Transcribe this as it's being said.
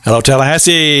Hello,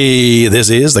 Tallahassee. This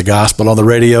is the Gospel on the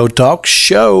Radio Talk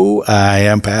Show. I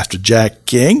am Pastor Jack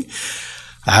King.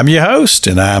 I'm your host,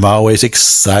 and I'm always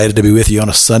excited to be with you on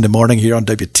a Sunday morning here on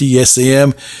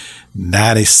WTSM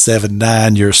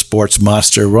 97.9, your sports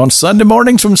monster. We're on Sunday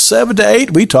mornings from 7 to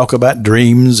 8. We talk about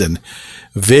dreams and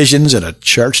visions and a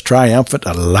church triumphant,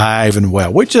 alive and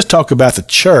well. We just talk about the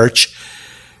church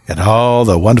and all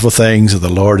the wonderful things that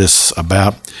the Lord is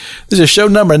about. This is show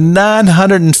number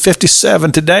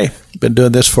 957 today. Been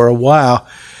doing this for a while.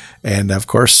 And, of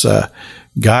course,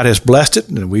 God has blessed it,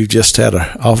 and we've just had an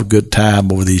awful good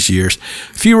time over these years.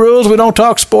 A few rules: we don't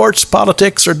talk sports,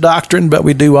 politics, or doctrine, but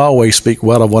we do always speak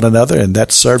well of one another, and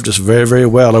that's served us very, very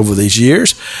well over these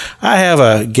years. I have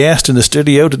a guest in the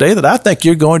studio today that I think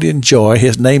you're going to enjoy.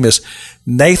 His name is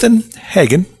Nathan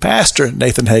Hagin, Pastor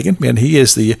Nathan Hagin, and he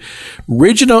is the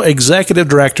Regional Executive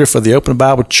Director for the Open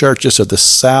Bible Churches of the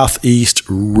Southeast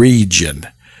Region.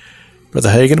 Brother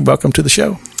Hagin, welcome to the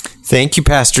show. Thank you,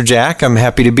 Pastor Jack. I'm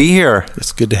happy to be here.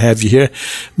 It's good to have you here.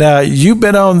 Now, you've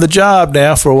been on the job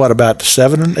now for what, about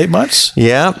 7 or 8 months?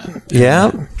 Yeah.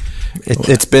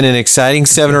 It's been an exciting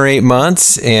 7 or 8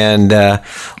 months and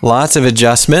lots of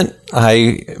adjustment.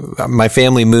 My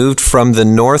family moved from the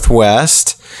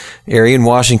Northwest area in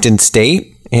Washington State.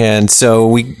 And so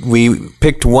we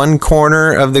picked one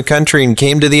corner of the country and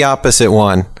came to the opposite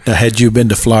one. Now, had you been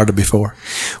to Florida before?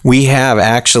 We have,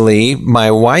 actually.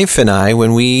 My wife and I,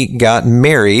 when we got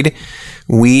married,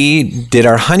 we did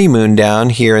our honeymoon down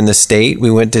here in the state.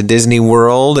 We went to Disney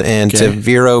World and to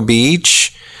Vero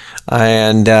Beach.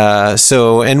 And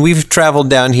and we've traveled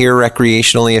down here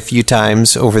recreationally a few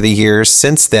times over the years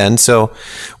since then. So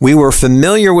we were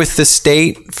familiar with the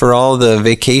state for all the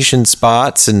vacation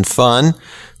spots and fun,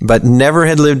 but never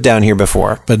had lived down here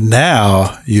before. But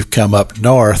now you've come up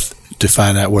north to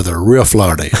find out where the real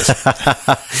Florida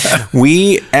is.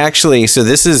 We actually, so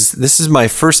this is my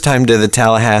first time to the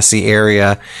Tallahassee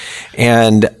area,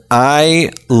 and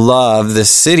I love this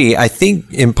city, I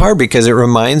think in part because it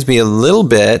reminds me a little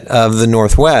bit of the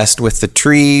Northwest with the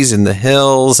trees and the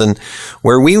hills. And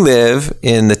where we live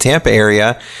in the Tampa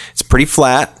area, it's pretty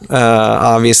flat,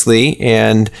 obviously,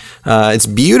 and it's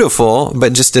beautiful,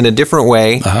 but just in a different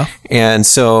way. Uh-huh. And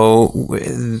so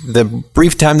the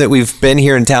brief time that we've been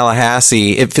here in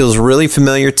Tallahassee, it feels really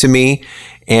familiar to me.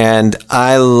 And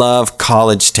I love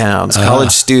college towns.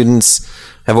 College students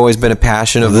have always been a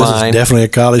passion of mine. This is definitely a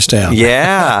college town.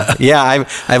 Yeah.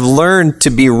 I've learned to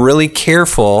be really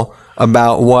careful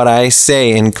about what I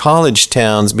say in college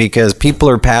towns because people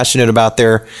are passionate about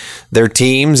their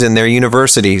teams and their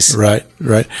universities. Right.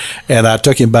 And I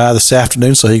took him by this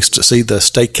afternoon so he could see the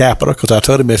state capitol, because I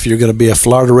told him if you're going to be a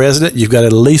Florida resident, you've got to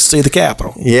at least see the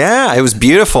capitol. Yeah, it was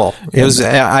beautiful. It was.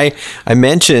 I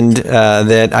mentioned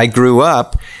that I grew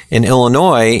up in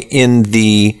Illinois in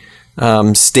the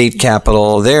state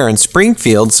capital there in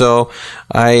Springfield, so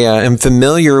I am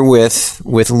familiar with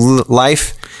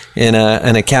life in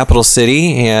a capital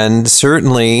city, and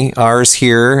certainly ours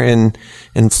here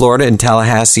in Florida, in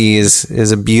Tallahassee,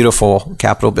 is a beautiful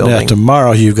Capitol building. Now,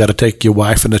 tomorrow you've got to take your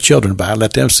wife and the children by,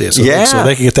 let them see it, so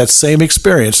they can get that same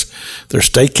experience, their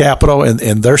state capital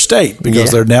in their state,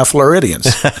 because they're now Floridians.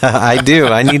 I do.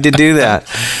 I need to do that.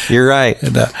 You're right.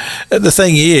 And the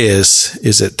thing is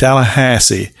that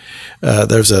Tallahassee,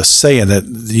 there's a saying that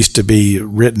used to be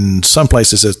written some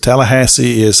places that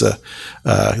Tallahassee is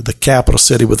the capital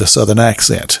city with a southern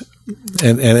accent.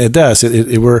 And it does.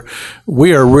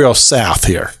 We are real south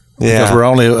here. Yeah. Because we're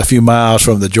only a few miles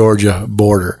from the Georgia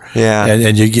border. Yeah.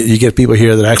 And you get people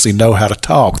here that actually know how to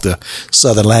talk the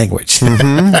southern language.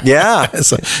 Mm-hmm. Yeah.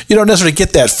 So you don't necessarily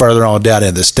get that further on down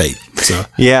in the state. So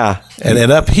yeah.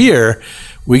 And up here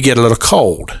we get a little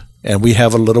cold and we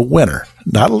have a little winter.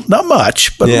 Not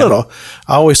much, but a little.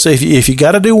 I always say if you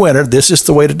got to do winter, this is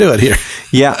the way to do it here.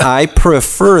 Yeah, I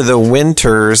prefer the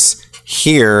winters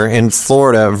here in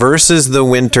Florida versus the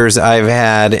winters I've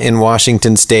had in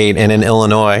Washington State and in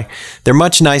Illinois. They're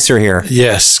much nicer here.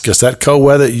 Yes, because that cold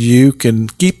weather, you can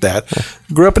keep that.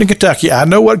 Grew up in Kentucky. I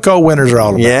know what cold winters are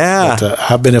all about. Yeah. But,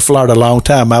 I've been in Florida a long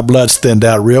time. My blood's thinned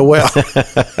out real well.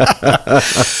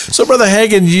 So, Brother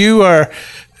Hagin, you are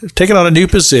taking on a new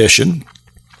position.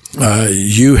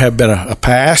 You have been a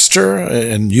pastor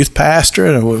and youth pastor.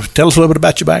 And tell us a little bit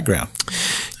about your background.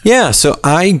 Yeah, so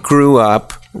I grew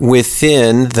up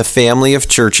within the family of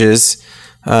churches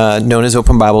known as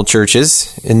Open Bible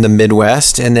Churches in the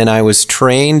Midwest. And then I was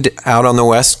trained out on the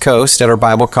West Coast at our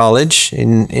Bible college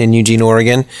in Eugene,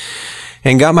 Oregon,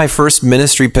 and got my first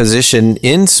ministry position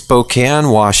in Spokane,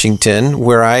 Washington,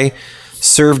 where I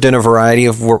served in a variety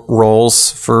of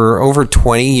roles for over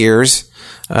 20 years,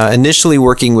 initially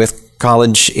working with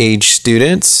college-age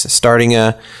students, starting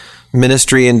a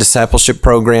ministry and discipleship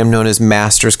program known as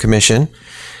Master's Commission.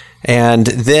 And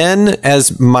then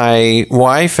as my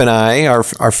wife and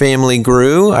our family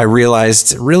grew, I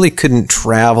realized I really couldn't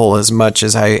travel as much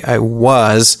as I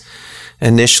was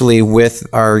initially with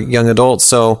our young adults.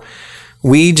 So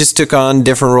we just took on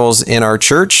different roles in our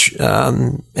church,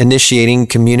 initiating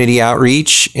community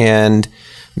outreach and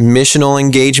missional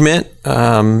engagement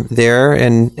there,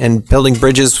 and building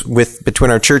bridges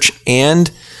between our church and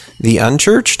the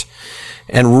unchurched.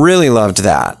 And really loved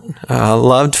that.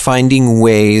 Loved finding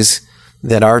ways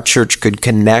that our church could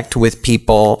connect with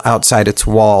people outside its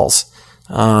walls.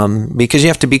 Because you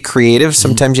have to be creative.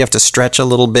 Sometimes you have to stretch a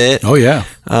little bit. Oh, yeah.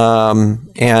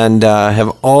 And have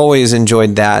always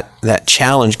enjoyed that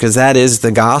challenge, because that is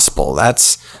the gospel.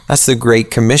 That's the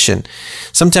Great Commission.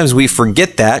 Sometimes we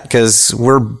forget that because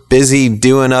we're busy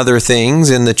doing other things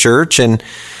in the church. And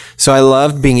so I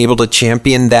loved being able to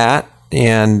champion that,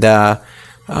 and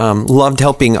loved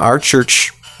helping our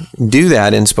church do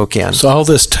that in Spokane. So all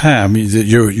this time,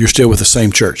 you're still with the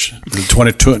same church,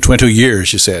 22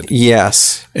 years, you said.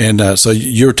 Yes. And so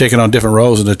you were taking on different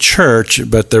roles in the church,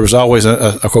 but there was always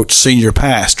a quote, senior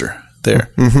pastor there.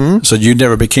 Mm-hmm. So you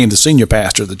never became the senior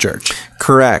pastor of the church.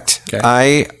 Correct.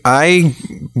 Okay. I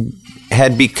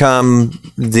had become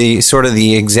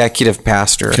the executive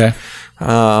pastor, okay,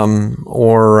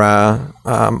 or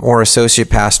associate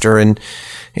pastor,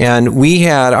 and we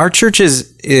had, our church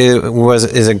is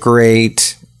a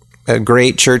great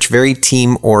church, very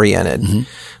team oriented.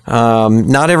 Mm-hmm.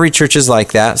 Not every church is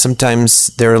like that. Sometimes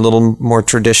they're a little more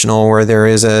traditional, where there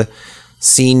is a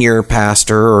senior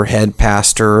pastor or head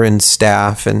pastor and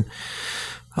staff. And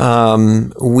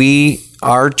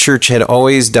our church had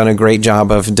always done a great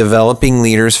job of developing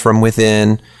leaders from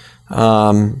within.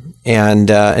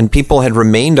 And people had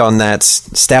remained on that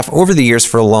staff over the years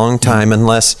for a long time,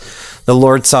 unless the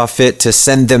Lord saw fit to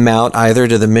send them out either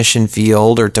to the mission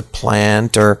field or to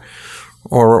plant or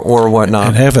whatnot.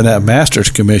 And having that Master's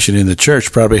Commission in the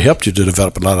church probably helped you to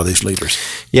develop a lot of these leaders.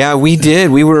 Yeah, we did.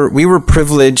 We were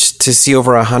privileged to see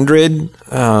over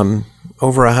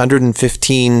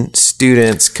 115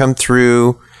 students come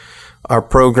through our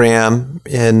program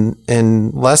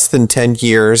in less than 10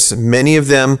 years. Many of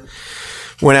them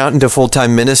went out into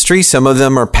full-time ministry. Some of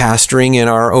them are pastoring in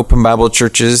our open Bible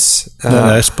churches.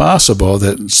 Now, it's possible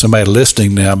that somebody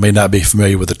listening now may not be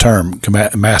familiar with the term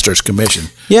Master's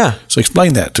Commission. Yeah. So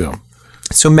explain that to them.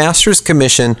 So Master's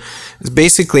Commission is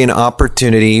basically an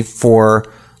opportunity for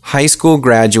high school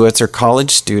graduates or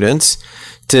college students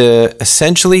to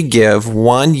essentially give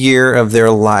 1 year of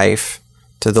their life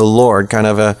to the Lord, kind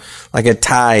of like a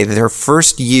tithe, their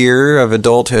first year of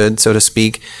adulthood, so to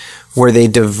speak, where they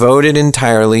devoted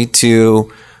entirely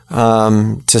to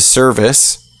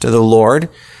service to the Lord,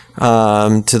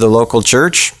 to the local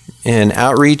church, and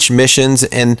outreach, missions,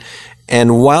 and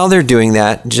while they're doing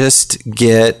that, just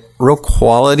get real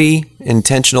quality,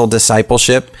 intentional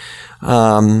discipleship,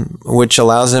 which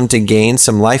allows them to gain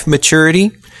some life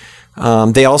maturity.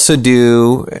 They also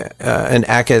do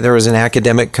there was an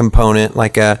academic component,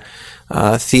 like a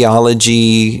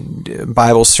theology,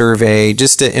 Bible survey,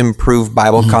 just to improve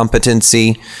Bible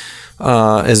competency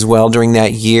as well during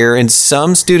that year. And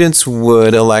some students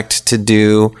would elect to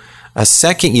do a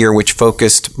second year, which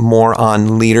focused more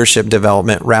on leadership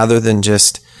development rather than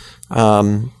just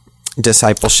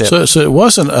discipleship. So it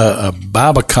wasn't a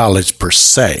Bible college per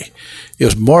se. It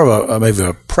was more of maybe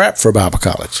a prep for Bible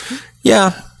college.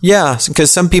 Yeah,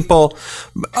 because some people,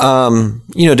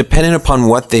 depending upon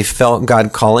what they felt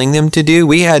God calling them to do,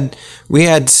 we had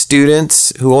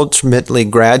students who ultimately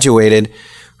graduated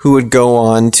who would go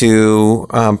on to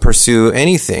pursue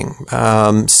anything.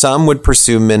 Some would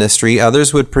pursue ministry,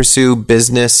 others would pursue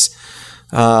business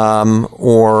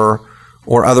or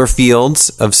other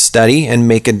fields of study and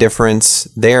make a difference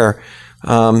there.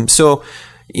 So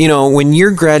when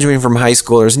you're graduating from high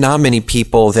school, there's not many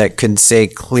people that could say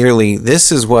clearly,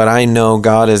 this is what I know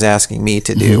God is asking me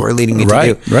to do or leading me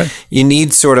to do. Right. You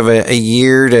need sort of a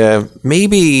year to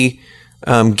maybe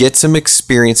get some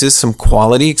experiences, some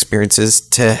quality experiences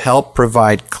to help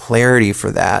provide clarity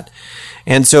for that.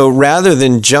 And so rather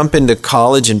than jump into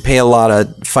college and pay a lot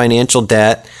of financial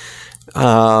debt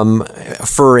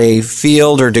for a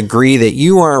field or degree that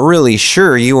you aren't really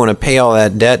sure you want to pay all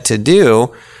that debt to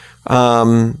do,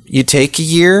 you take a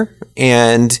year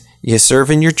and you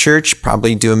serve in your church,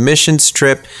 probably do a missions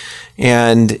trip,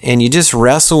 and you just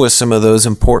wrestle with some of those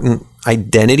important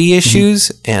identity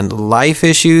issues and life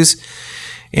issues.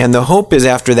 And the hope is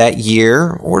after that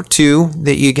year or two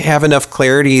that you have enough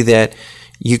clarity that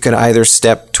You could either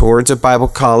step towards a Bible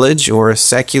college or a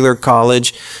secular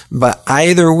college, but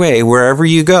either way, wherever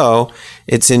you go,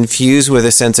 it's infused with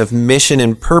a sense of mission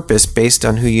and purpose based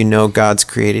on who you know God's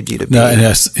created you to be. Now, and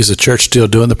is the church still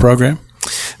doing the program?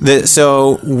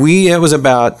 It was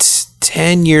about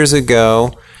 10 years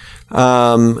ago,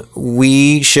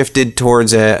 we shifted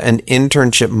towards an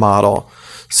internship model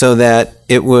so that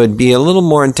it would be a little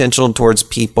more intentional towards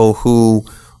people who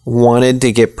wanted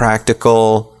to get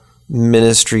practical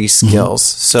ministry skills.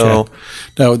 So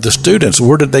now the students,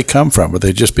 where did they come from? Were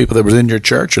they just people that were in your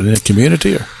church or in the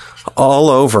community? Or? All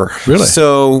over. Really?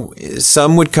 So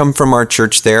some would come from our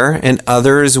church there, and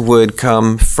others would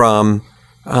come from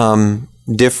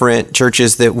different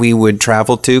churches that we would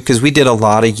travel to, because we did a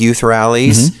lot of youth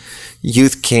rallies,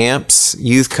 youth camps,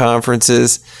 youth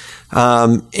conferences,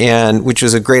 and which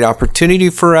was a great opportunity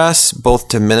for us both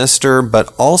to minister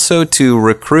but also to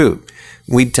recruit.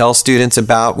 We'd tell students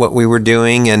about what we were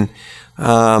doing, and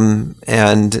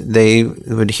they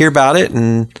would hear about it,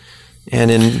 and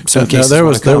in some cases,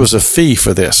 there was a fee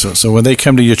for this. So when they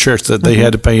come to your church, that they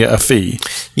had to pay a fee.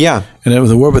 Yeah, and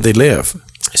where would they live?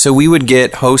 So we would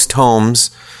get host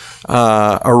homes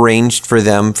arranged for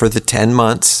them for the 10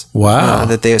 months. Wow!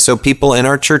 So people in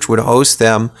our church would host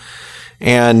them,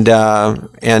 and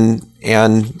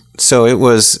so it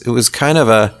was kind of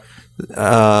a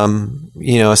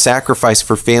sacrifice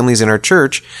for families in our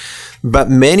church, but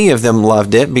many of them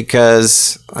loved it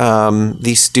because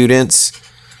these students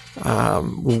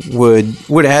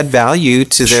would add value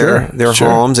to their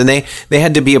homes, and they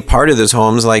had to be a part of those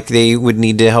homes. Like they would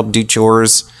need to help do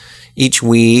chores each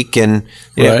week, and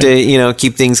they have to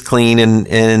keep things clean,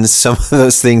 and some of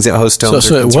those things at host homes.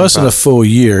 So it wasn't a full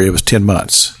year; it was 10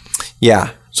 months. Yeah.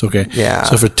 It's okay. Yeah.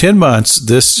 So for 10 months,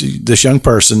 this young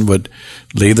person would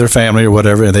leave their family or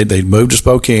whatever, and they'd move to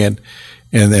Spokane,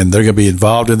 and they're going to be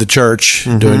involved in the church,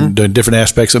 doing different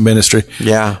aspects of ministry.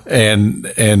 Yeah. And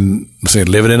say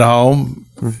living in a home,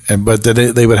 but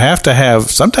they would have to have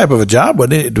some type of a job,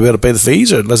 wouldn't it, to be able to pay the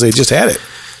fees, or unless they just had it.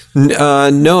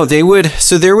 No, they would.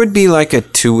 So there would be like a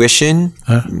tuition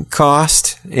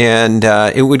cost, and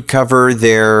it would cover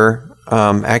their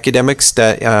academic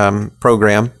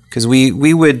program. Because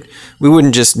we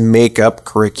wouldn't just make up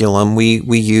curriculum.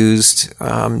 We used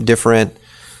different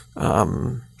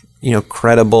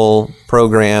credible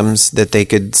programs that they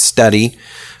could study,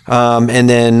 and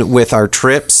then with our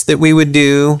trips that we would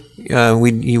do,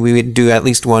 we would do at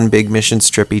least one big missions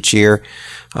trip each year,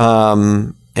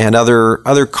 and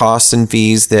other costs and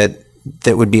fees that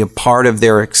would be a part of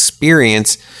their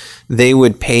experience. They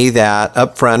would pay that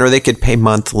up front, or they could pay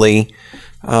monthly,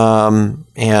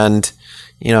 and.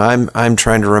 I'm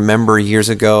trying to remember years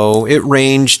ago. It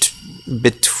ranged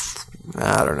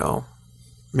I don't know,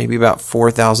 maybe about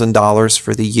 $4,000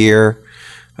 for the year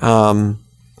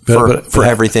for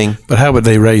everything. But how would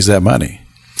they raise that money?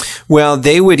 Well,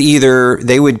 they would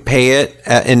pay it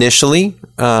initially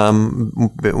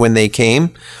when they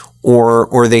came,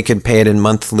 or they could pay it in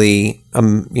monthly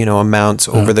amounts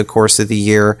over the course of the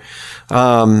year,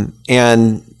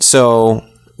 and so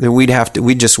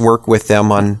we'd just work with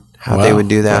them on how they would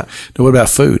do that. Now, what about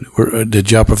food?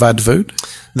 Did y'all provide the food?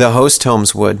 The host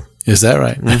homes would. Is that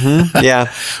right? Mm-hmm.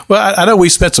 Yeah. Well, I know we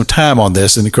spent some time on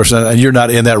this, and of course, you're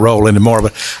not in that role anymore,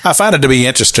 but I find it to be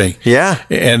interesting. Yeah.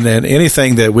 And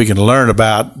anything that we can learn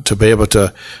about to be able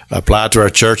to apply to our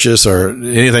churches, or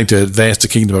anything to advance the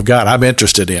kingdom of God, I'm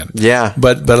interested in. Yeah.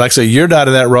 But like I say, you're not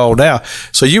in that role now.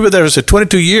 So you were there for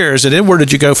 22 years, and then where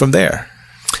did you go from there?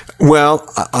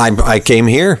 Well, I came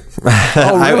here.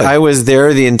 Oh, really? I was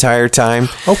there the entire time.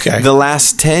 Okay. The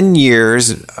last 10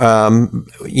 years, at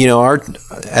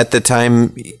the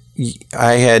time,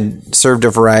 I had served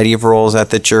a variety of roles at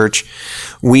the church.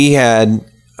 We had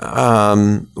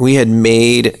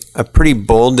made a pretty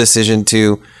bold decision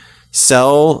to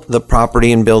sell the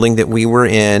property and building that we were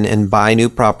in and buy new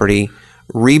property,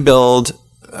 rebuild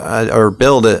or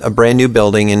build a brand new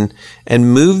building, and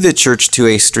move the church to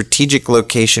a strategic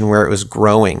location where it was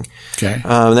growing. Okay.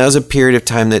 That was a period of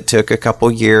time that took a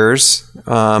couple years.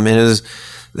 And it was,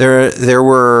 there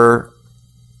were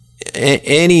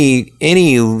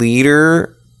any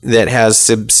leader that has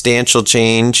substantial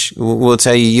change will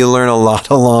tell you learn a lot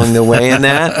along the way in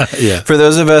that. Yeah. For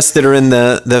those of us that are in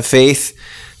the faith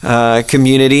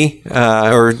community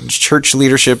or church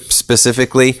leadership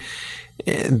specifically,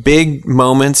 big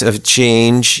moments of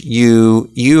change,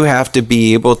 you have to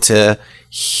be able to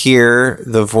hear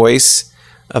the voice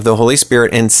of the Holy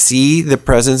Spirit and see the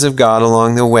presence of God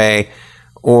along the way,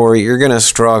 or you're going to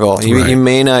struggle. Right. You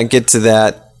may not get to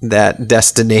that that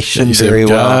destination You very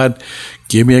said, well. God,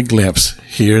 give me a glimpse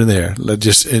here and there.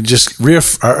 Just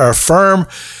affirm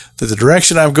that the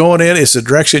direction I'm going in is the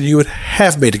direction you would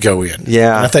have me to go in.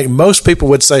 Yeah. And I think most people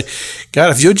would say,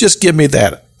 God, if you'll just give me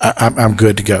that, I'm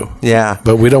good to go. Yeah.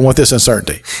 But we don't want this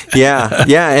uncertainty. Yeah.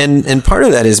 And part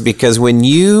of that is because when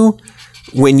you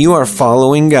are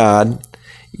following God,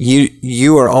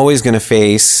 you are always going to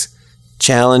face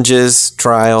challenges,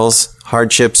 trials,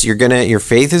 hardships. Your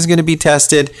faith is going to be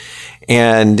tested,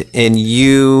 and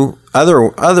you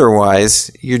otherwise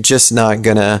you're just not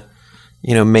going to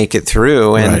make it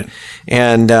through. Right.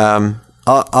 And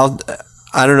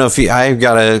I don't know if I've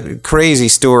got a crazy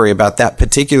story about that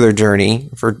particular journey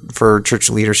for church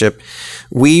leadership.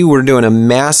 We were doing a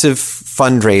massive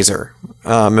fundraiser,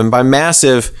 and by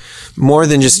massive, more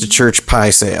than just a church pie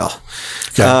sale.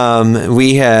 Okay.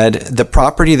 We had the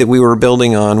property that we were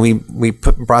building on. We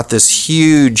brought this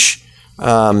huge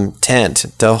tent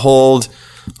to hold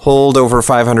over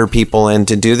 500 people and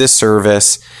to do this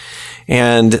service,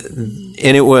 and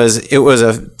it was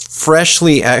a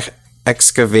freshly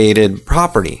excavated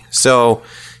property, so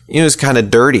it was kind of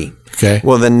dirty. Okay.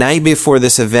 Well, the night before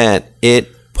this event,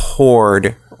 it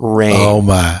poured rain. Oh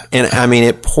my! And I mean,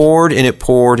 it poured and it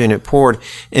poured and it poured,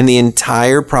 and the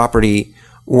entire property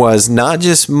was not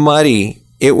just muddy;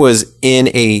 it was in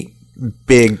a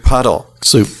big puddle.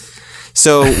 Soup.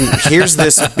 So here's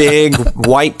this big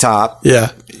white top.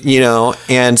 Yeah.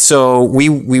 And so we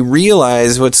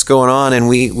realize what's going on, and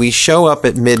we show up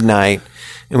at midnight,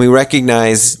 and we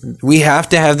recognize we have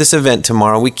to have this event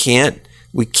tomorrow. We can't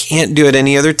do it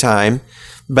any other time,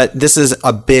 but this is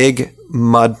a big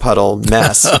mud puddle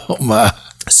mess. Oh my.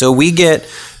 So we get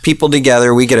people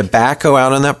together, we get a backhoe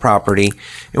out on that property,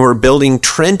 and we're building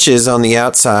trenches on the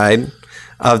outside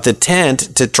of the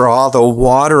tent to draw the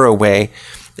water away.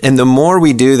 And the more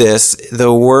we do this,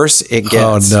 the worse it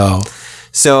gets. Oh no.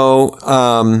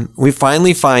 So we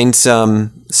finally find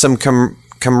some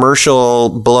commercial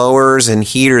blowers and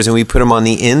heaters, and we put them on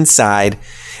the inside.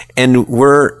 And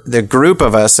we're the group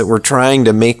of us that we're trying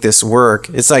to make this work.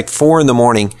 It's like 4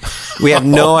 a.m. We have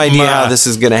no idea how this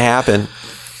is going to happen.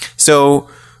 So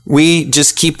we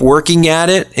just keep working at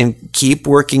it and keep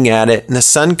working at it. And the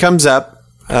sun comes up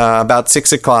about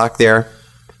 6 o'clock there,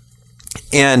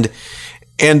 and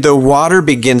the water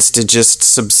begins to just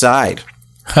subside.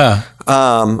 Huh.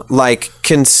 Like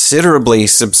considerably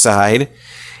subside.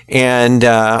 And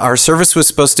our service was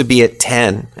supposed to be at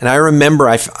 10. And I remember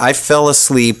I fell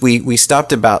asleep. We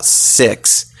stopped about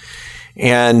 6.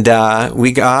 And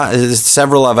we got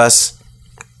several of us.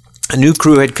 A new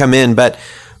crew had come in. But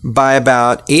by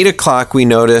about 8 o'clock, we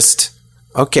noticed,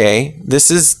 okay, this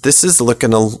is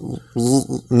looking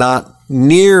not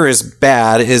near as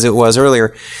bad as it was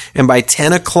earlier. And by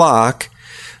 10 o'clock,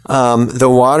 the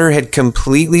water had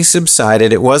completely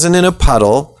subsided. It wasn't in a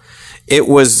puddle. It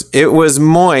was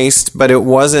moist, but it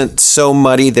wasn't so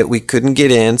muddy that we couldn't get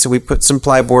in. So we put some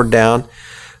plyboard down.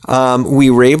 We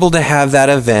were able to have that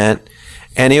event,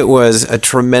 and it was a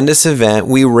tremendous event.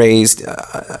 We raised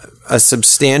a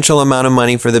substantial amount of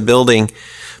money for the building.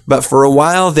 But for a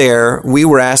while there, we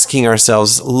were asking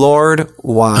ourselves, Lord,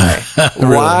 why?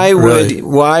 Why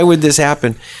would this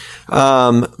happen?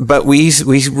 But we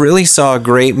really saw a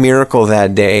great miracle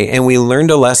that day, and we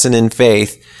learned a lesson in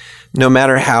faith. No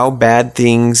matter how bad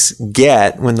things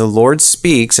get, when the Lord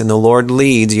speaks and the Lord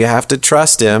leads, you have to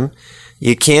trust Him.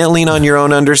 You can't lean on your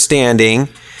own understanding,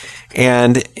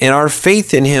 and our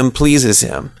faith in Him pleases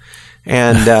Him.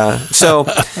 And so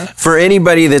for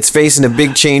anybody that's facing a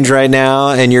big change right now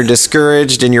and you're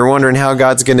discouraged and you're wondering how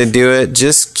God's going to do it,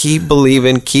 just keep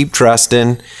believing, keep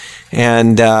trusting.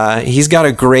 And He's got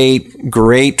a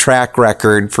great track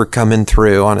record for coming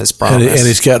through on His promise. And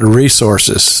He's got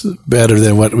resources better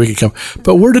than what we can come.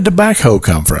 But where did the backhoe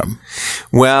come from?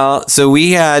 Well, so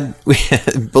we had,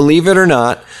 believe it or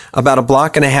not, about a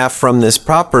block and a half from this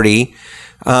property,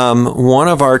 one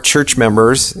of our church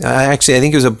members, actually I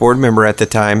think he was a board member at the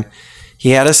time,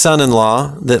 he had a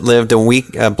son-in-law that lived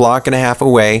a block and a half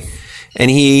away, and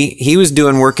he was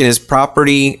doing work in his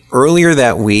property earlier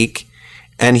that week,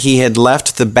 and he had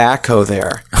left the backhoe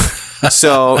there.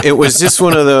 So it was just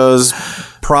one of those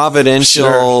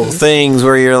providential things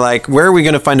where you're like, where are we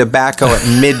going to find a backhoe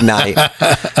at midnight?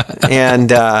 And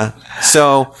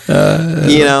so,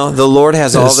 the Lord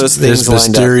has all those things lined up.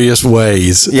 Mysterious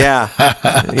ways.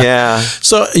 Yeah.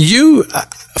 So you,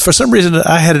 for some reason,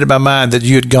 I had it in my mind that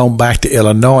you had gone back to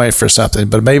Illinois for something,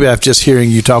 but maybe I'm just hearing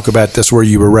you talk about this where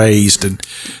you were raised and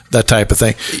that type of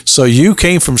thing. So you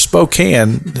came from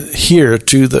Spokane here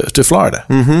to Florida.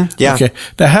 Mm-hmm. Yeah. Okay.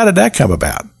 Now, how did that come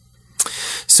about?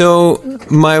 So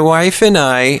my wife and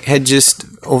I had just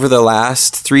over the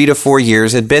last 3 to 4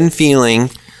 years had been feeling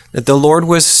that the Lord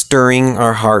was stirring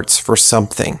our hearts for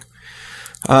something.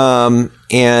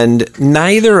 And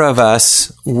neither of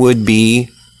us would be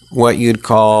what you'd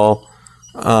call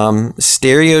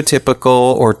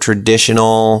stereotypical or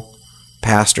traditional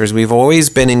pastors. We've always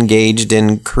been engaged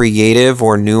in creative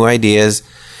or new ideas,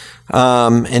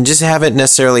 and just haven't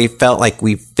necessarily felt like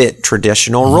we fit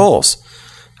traditional roles.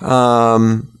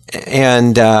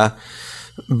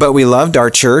 But we loved our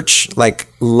church,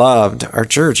 loved our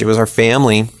church. It was our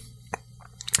family,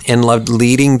 and loved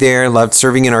leading there, loved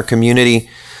serving in our community,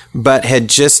 but had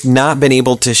just not been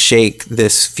able to shake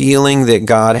this feeling that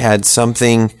God had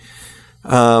something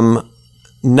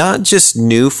not just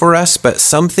new for us, but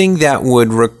something that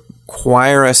would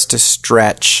require us to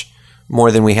stretch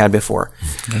more than we had before.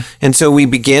 Okay. And so we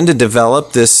began to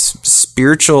develop this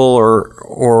spiritual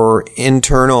or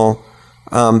internal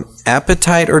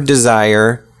appetite or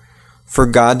desire for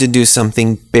God to do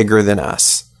something bigger than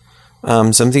us.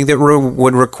 Something that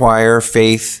would require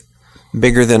faith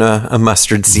bigger than a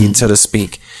mustard seed, so to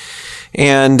speak.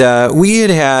 And we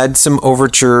had some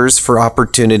overtures for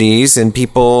opportunities, and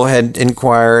people had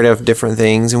inquired of different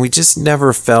things, and we just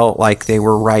never felt like they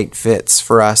were right fits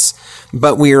for us.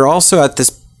 But we were also at this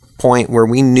point where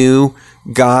we knew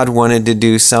God wanted to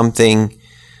do something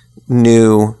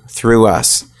new through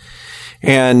us.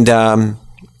 And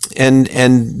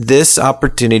this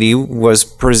opportunity was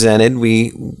presented.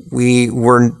 We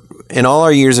were, in all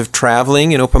our years of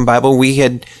traveling in Open Bible, we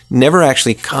had never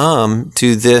actually come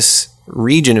to this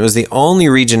region. It was the only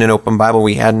region in Open Bible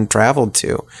we hadn't traveled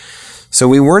to. So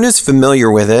we weren't as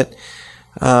familiar with it.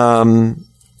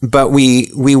 But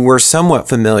we were somewhat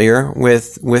familiar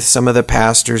with some of the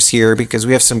pastors here, because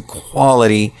we have some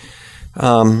quality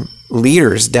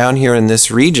leaders down here in this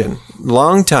region,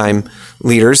 longtime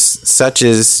leaders such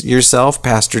as yourself,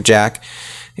 Pastor Jack.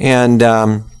 And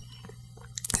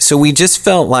so we just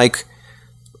felt like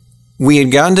we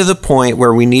had gotten to the point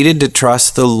where we needed to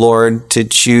trust the Lord to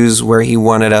choose where He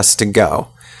wanted us to go,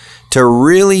 to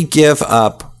really give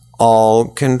up all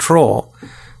control,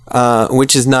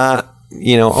 which is not,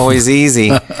 always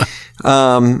easy.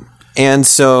 And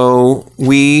so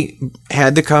we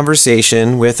had the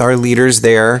conversation with our leaders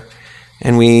there,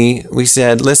 and we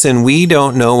said, listen, we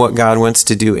don't know what God wants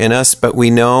to do in us, but we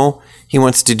know He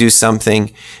wants to do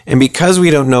something. And because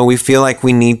we don't know, we feel like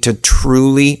we need to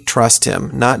truly trust Him,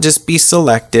 not just be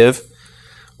selective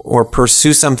or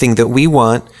pursue something that we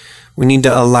want. We need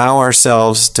to allow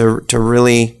ourselves to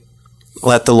really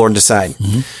let the Lord decide.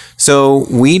 Mm-hmm. So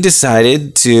we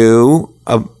decided to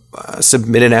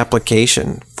submit an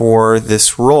application for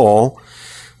this role,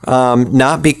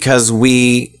 not because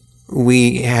we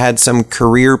had some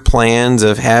career plans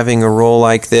of having a role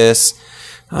like this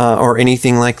or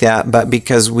anything like that, but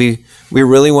because we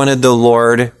really wanted the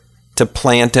Lord to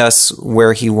plant us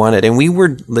where He wanted, and we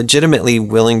were legitimately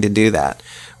willing to do that.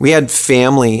 We had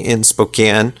family in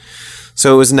Spokane,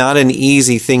 so it was not an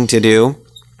easy thing to do,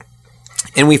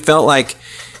 and we felt like,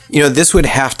 this would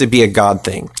have to be a God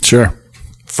thing. Sure.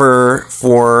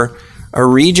 For a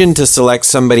region to select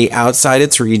somebody outside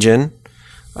its region,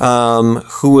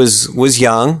 who was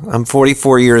young. I'm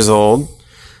 44 years old.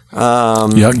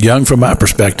 Young from my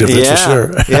perspective, that's for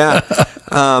sure. Yeah.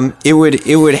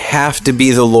 It would have to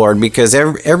be the Lord, because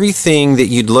everything that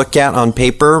you'd look at on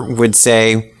paper would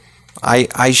say,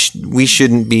 we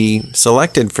shouldn't be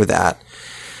selected for that.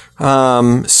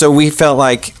 So we felt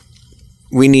like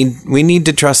we need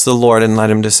to trust the Lord and let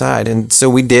Him decide. And so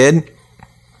we did.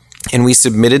 And we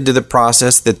submitted to the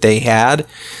process that they had.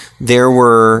 There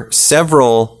were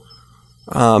several,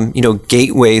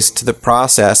 gateways to the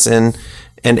process, and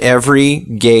every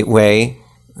gateway,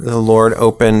 the Lord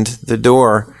opened the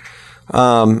door.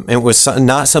 It was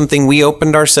not something we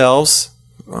opened ourselves,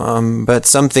 but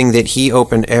something that He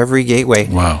opened every gateway.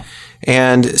 Wow!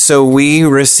 And so we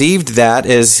received that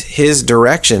as His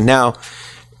direction. Now,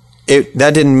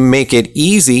 that didn't make it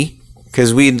easy,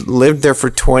 because we'd lived there for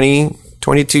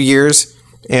 22 years,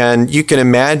 and you can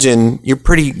imagine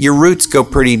your roots go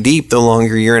pretty deep the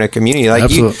longer you're in a community. Like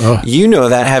you know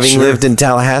that, having lived in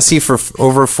Tallahassee for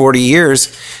over 40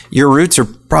 years, your roots are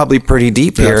probably pretty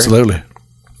deep here. Absolutely.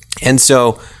 And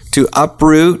so to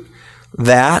uproot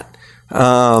that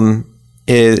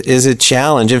is a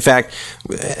challenge. In fact,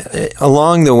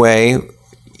 along the way,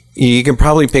 you can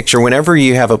probably picture whenever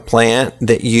you have a plant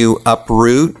that you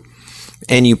uproot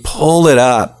and you pull it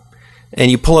up, and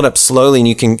you pull it up slowly, and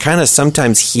you can kind of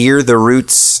sometimes hear the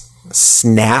roots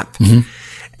snap. Mm-hmm.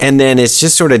 And then it's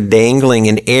just sort of dangling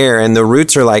in air, and the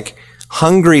roots are like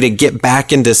hungry to get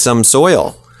back into some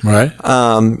soil. Right.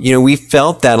 We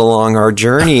felt that along our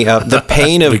journey of the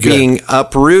pain of being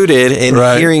uprooted and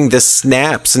hearing the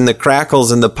snaps and the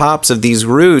crackles and the pops of these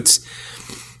roots.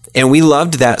 And we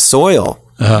loved that soil.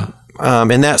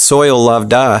 And that soil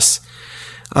loved us.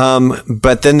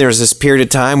 But then there's this period of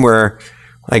time where,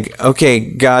 like, okay,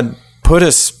 God, put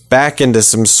us back into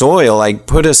some soil.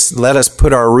 Like, let us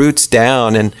put our roots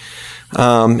down.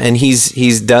 And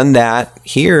he's done that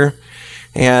here.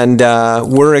 And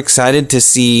we're excited to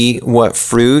see what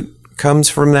fruit comes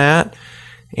from that.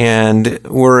 And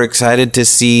we're excited to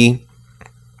see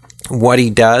what he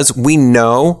does. We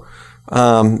know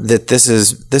that this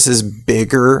is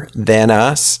bigger than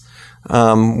us.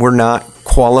 We're not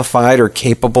qualified or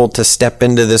capable to step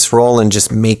into this role and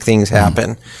just make things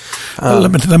happen.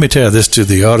 Let me tell this to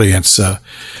the audience.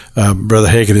 Brother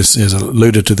Hagin has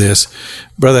alluded to this.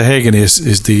 Brother Hagin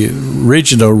is the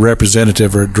regional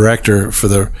representative or director for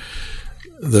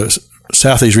the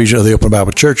Southeast region of the Open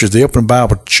Bible Churches. The Open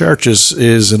Bible Churches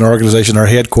is an organization. Our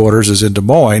headquarters is in Des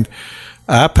Moines.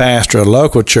 I pastor a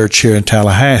local church here in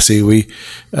Tallahassee.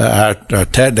 Our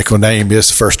technical name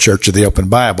is First Church of the Open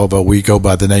Bible, but we go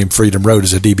by the name Freedom Road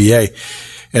as a DBA.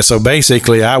 And so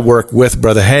basically I work with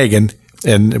Brother Hagin,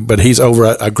 but he's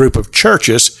over a group of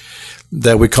churches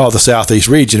that we call the Southeast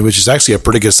region, which is actually a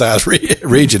pretty good sized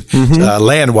region,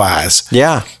 land-wise.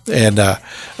 Yeah. And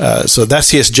so that's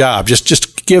his job.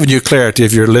 Just giving you clarity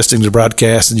if you're listening to the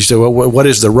broadcast and you say, well, what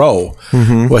is the role?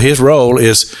 Well, his role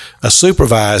is a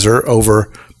supervisor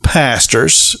over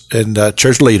pastors and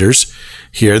church leaders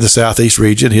here in the Southeast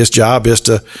region. His job is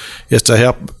to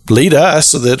help lead us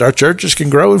so that our churches can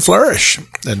grow and flourish.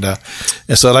 And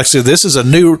so, like I said, this is a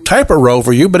new type of role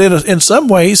for you, but in some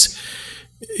ways,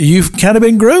 you've kind of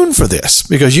been groomed for this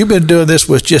because you've been doing this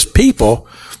with just people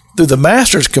through the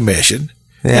Master's Commission,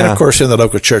 and of course in the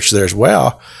local church there as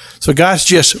well. So God's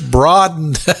just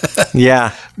broadened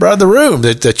the room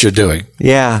that you're doing.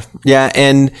 Yeah.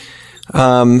 And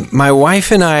my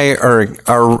wife and I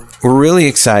are really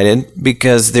excited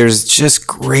because there's just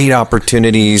great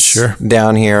opportunities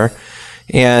down here.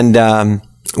 And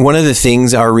one of the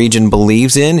things our region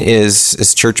believes in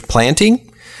is church planting.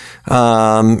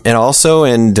 And also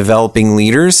in developing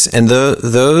leaders. And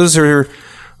those are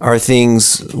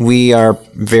things we are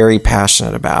very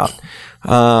passionate about.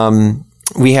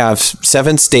 We have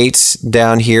 7 states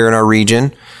down here in our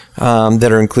region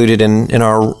that are included in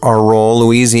our role: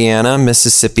 Louisiana,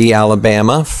 Mississippi,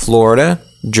 Alabama, Florida,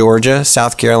 Georgia,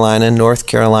 South Carolina, North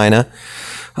Carolina.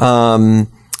 And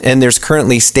there's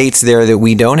currently states there that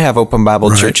we don't have open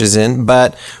Bible churches in,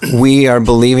 but we are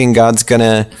believing God's going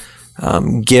to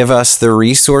give us the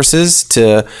resources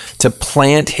to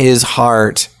plant his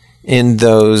heart in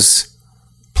those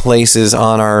places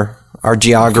on our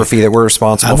geography that we're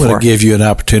responsible for. I'm going to give you an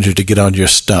opportunity to get on your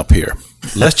stump here.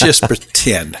 Let's just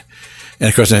pretend. And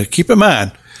of course, now keep in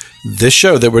mind, this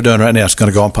show that we're doing right now is going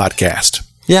to go on podcast.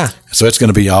 Yeah. So it's going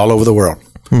to be all over the world.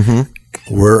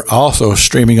 We're also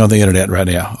streaming on the internet right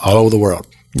now, all over the world.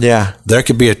 Yeah. There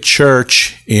could be a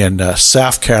church in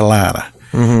South Carolina.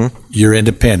 You're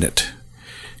independent.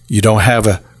 You don't have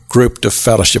a group to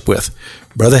fellowship with.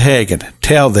 Brother Hagin,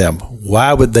 tell them,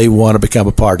 why would they want to become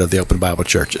a part of the Open Bible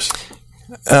Churches?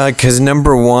 Because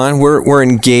number one, we're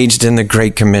engaged in the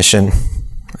Great Commission.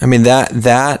 I mean,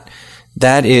 that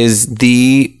is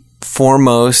the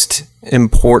foremost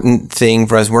important thing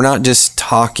for us. We're not just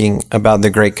talking about the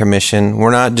Great Commission.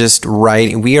 We're not just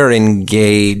writing. We are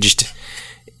engaged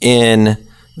in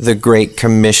the Great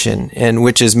Commission, and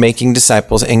which is making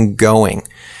disciples and going.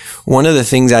 One of the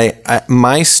things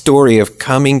my story of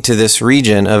coming to this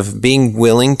region, of being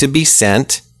willing to be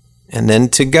sent and then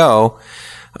to go,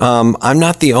 I'm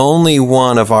not the only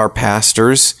one of our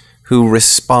pastors who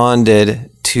responded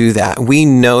to that. We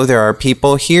know there are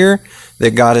people here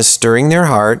that God is stirring their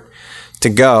heart to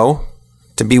go,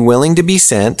 to be willing to be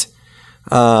sent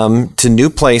to new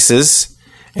places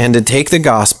and to take the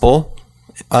gospel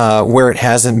where it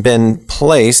hasn't been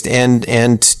placed,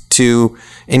 and to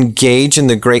engage in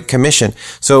the Great Commission.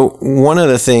 So one of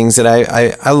the things that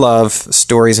I love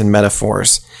stories and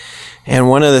metaphors. And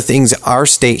one of the things our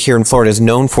state here in Florida is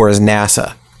known for is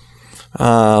NASA,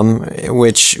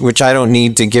 which I don't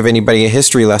need to give anybody a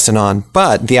history lesson on.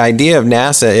 But the idea of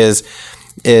NASA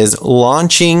is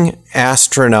launching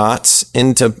astronauts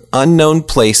into unknown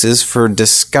places for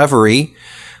discovery,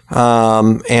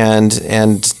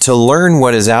 and to learn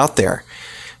what is out there.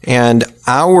 And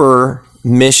our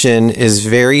mission is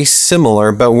very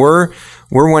similar, but we're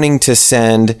wanting to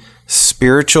send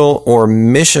spiritual or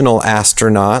missional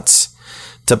astronauts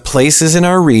to places in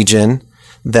our region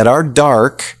that are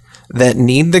dark, that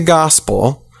need the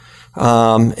gospel,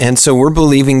 And so we're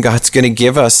believing God's going to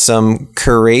give us some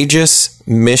courageous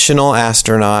missional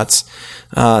astronauts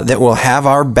that will have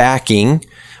our backing,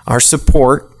 our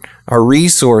support, our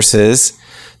resources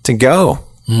to go.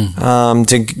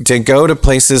 To go to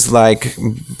places like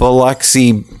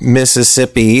Biloxi,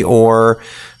 Mississippi, or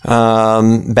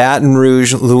Baton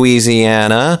Rouge,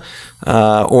 Louisiana,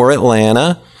 or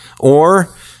Atlanta, or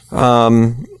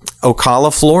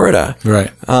Ocala, Florida.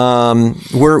 Right.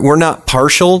 We're not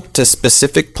partial to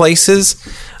specific places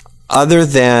other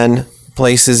than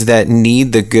places that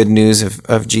need the good news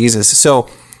of Jesus. So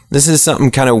this is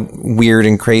something kind of weird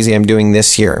and crazy I'm doing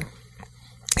this year,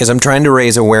 because I'm trying to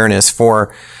raise awareness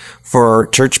for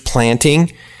church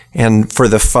planting and for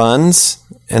the funds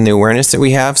and the awareness that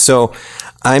we have. So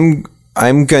I'm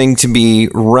going to be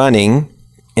running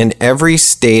in every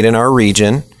state in our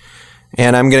region,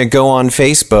 and I'm going to go on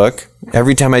Facebook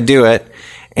every time I do it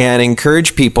and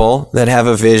encourage people that have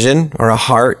a vision or a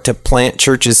heart to plant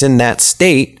churches in that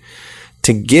state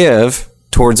to give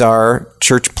towards our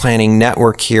church planting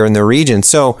network here in the region.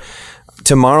 So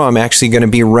tomorrow I'm actually going to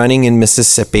be running in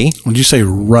Mississippi. When you say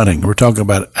running, we're talking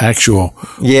about actual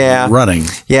running.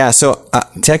 Yeah. So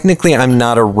technically I'm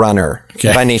not a runner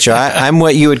by nature. I'm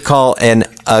what you would call an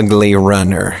ugly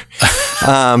runner.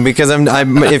 Because I'm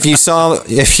if you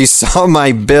saw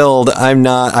my build, I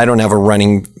don't have a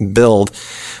running build,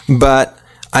 but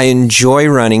I enjoy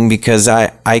running because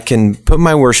I can put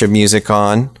my worship music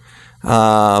on.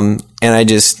 And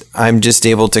I'm just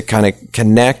able to kind of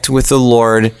connect with the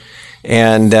Lord.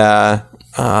 And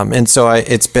so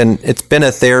it's been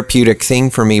a therapeutic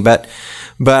thing for me, but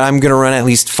I'm going to run at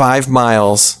least 5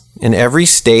 miles in every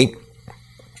state.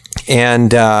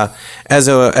 And, as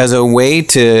a way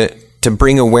to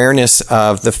bring awareness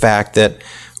of the fact that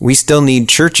we still need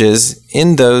churches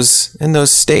in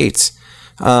those states.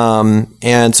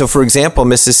 And so, for example,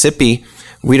 Mississippi,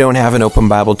 we don't have an open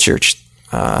Bible church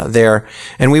there,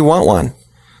 and we want one.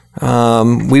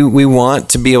 We want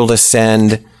to be able to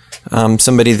send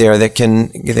somebody there that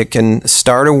can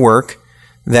start a work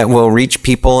that will reach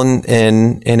people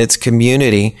in its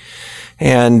community.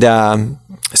 And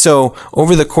so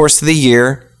over the course of the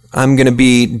year, I'm going to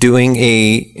be doing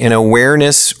an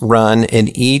awareness run in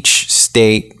each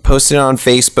state, posting it on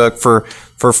Facebook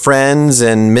for friends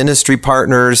and ministry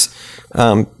partners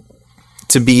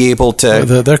to be able to.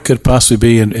 There could possibly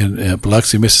be in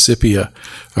Biloxi, Mississippi,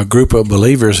 a group of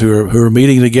believers who are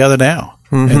meeting together now.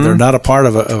 Mm-hmm. And they're not a part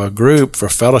of a group for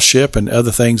fellowship and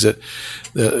other things that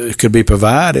could be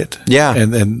provided. Yeah.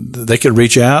 And they could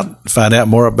reach out, find out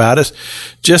more about us,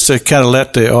 just to kind of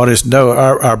let the audience know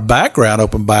our background,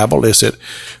 Open Bible, is that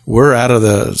we're out of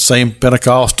the same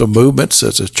Pentecostal movements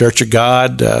as the Church of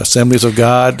God, Assemblies of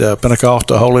God,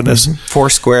 Pentecostal Holiness. Mm-hmm.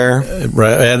 Foursquare.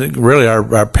 Right. And really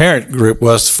our parent group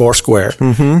was Foursquare,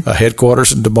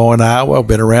 headquarters in Des Moines, Iowa.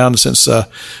 Been around since,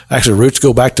 actually roots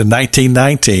go back to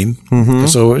 1919. Mm-hmm.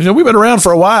 So, we've been around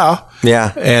for a while.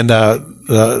 Yeah. And,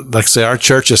 like I say, our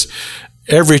churches,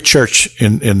 every church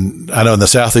in the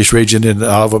Southeast region, and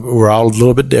all of them, we're all a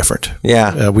little bit different.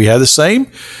 Yeah. We have the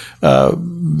same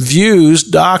views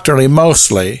doctrinally,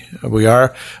 mostly. We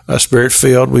are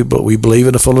Spirit-filled. We believe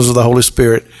in the fullness of the Holy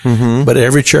Spirit. Mm-hmm. But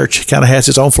every church kind of has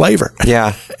its own flavor.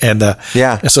 Yeah. And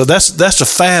so that's a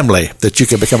family that you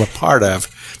can become a part of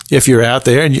if you're out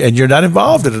there and you're not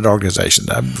involved in an organization.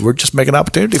 We're just making an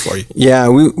opportunity for you. Yeah,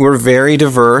 we're very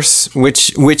diverse,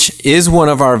 which is one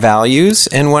of our values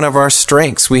and one of our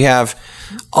strengths. We have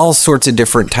all sorts of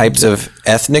different types of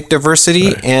ethnic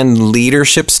diversity and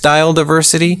leadership style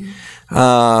diversity.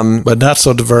 But not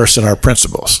so diverse in our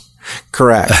principles.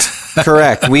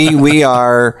 Correct. We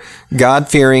are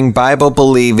God-fearing,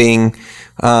 Bible-believing.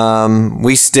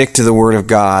 We stick to the Word of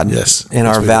God in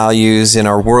our values, in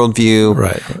our worldview,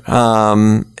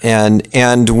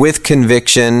 and with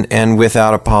conviction and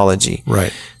without apology.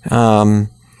 Right.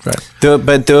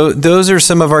 But those are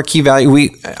some of our key values.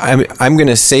 I'm going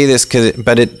to say this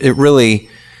but it really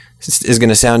is going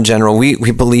to sound general.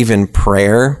 We believe in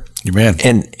prayer. Amen.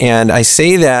 And I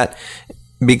say that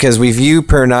because we view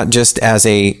prayer not just as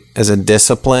a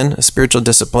discipline, a spiritual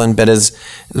discipline, but as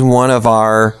one of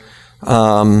our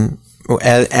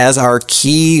as our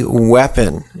key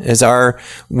weapon.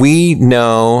 We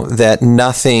know that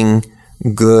nothing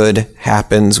good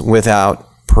happens without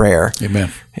prayer.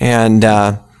 Amen. And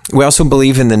we also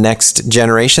believe in the next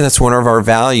generation. That's one of our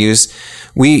values.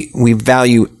 We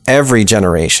value every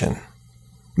generation,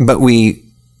 but we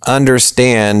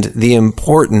understand the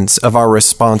importance of our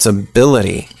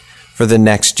responsibility for for the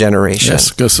next generation. Yes,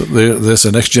 because there's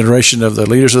the next generation of the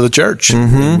leaders of the church.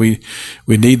 And we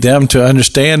need them to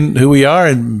understand who we are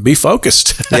and be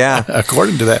focused. Yeah.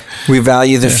 According to that. We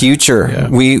value the future. Yeah.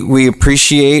 We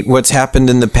appreciate what's happened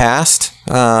in the past,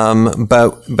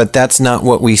 but that's not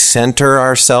what we center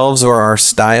ourselves or our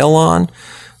style on.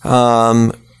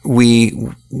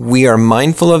 We are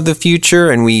mindful of the future,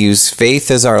 and we use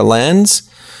faith as our lens,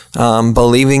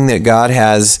 believing that God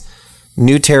has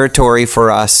new territory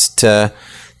for us to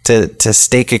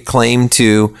stake a claim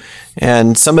to.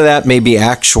 And some of that may be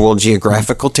actual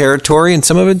geographical territory, and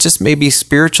some of it just may be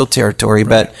spiritual territory.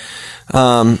 Right.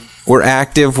 But we're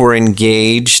active, we're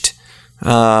engaged,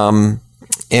 and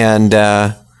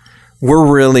we're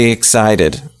really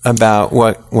excited about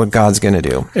what God's going to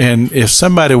do. And if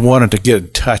somebody wanted to get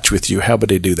in touch with you, how would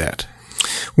they do that?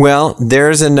 Well,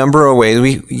 there's a number of ways.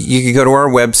 You can go to our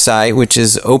website, which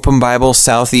is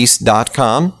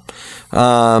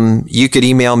openbiblesoutheast.com. You could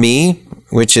email me,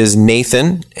 which is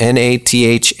Nathan,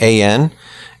 Nathan,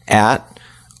 at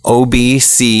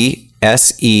obcse.com.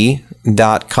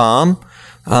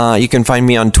 You can find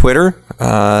me on Twitter,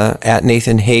 at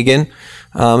Nathan Hagen.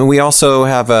 We also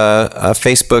have a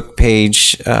Facebook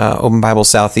page, Open Bible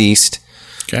Southeast.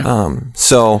 Okay.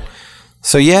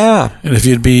 So yeah. And if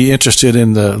you'd be interested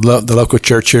in the local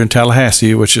church here in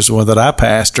Tallahassee, which is the one that I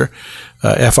pastor,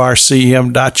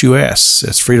 frcm.us.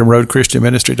 It's Freedom Road Christian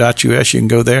Ministry.us. You can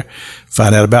go there,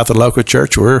 find out about the local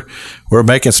church. We're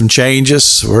making some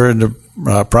changes. We're in the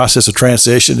process of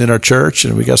transition in our church,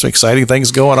 and we got some exciting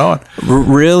things going on.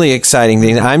 Really exciting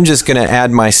things. I'm just going to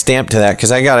add my stamp to that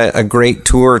because I got a great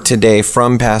tour today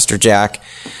from Pastor Jack,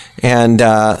 and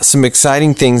some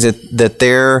exciting things that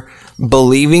they're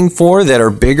believing for that are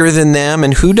bigger than them.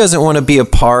 And who doesn't want to be a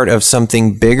part of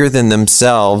something bigger than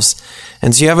themselves?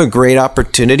 And so you have a great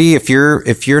opportunity. If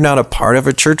you're not a part of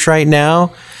a church right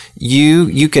now,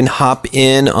 you can hop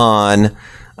in on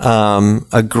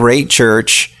a great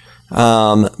church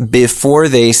before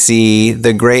they see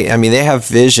the great. I mean, they have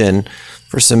vision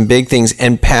for some big things.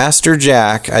 And Pastor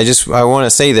Jack, I want to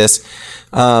say this.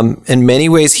 In many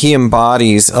ways, he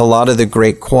embodies a lot of the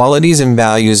great qualities and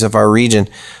values of our region.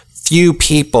 Few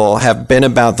people have been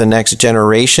about the next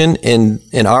generation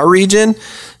in our region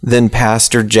than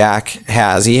Pastor Jack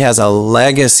has. He has a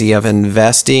legacy of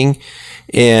investing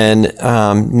in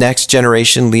next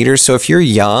generation leaders. So if you're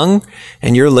young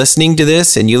and you're listening to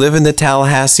this and you live in the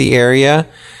Tallahassee area,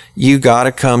 you got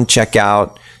to come check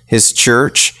out his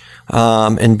church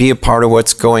and be a part of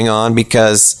what's going on,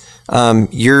 because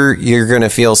you're going to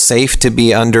feel safe to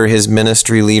be under his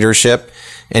ministry leadership.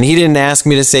 And he didn't ask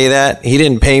me to say that. He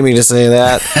didn't pay me to say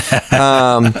that.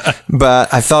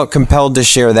 But I felt compelled to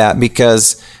share that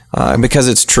because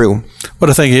it's true. Well,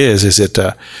 the thing is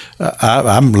that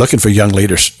I'm looking for young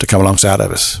leaders to come alongside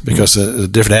of us, because the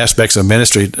different aspects of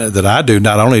ministry that I do,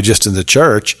 not only just in the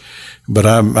church, but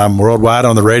I'm worldwide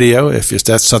on the radio. If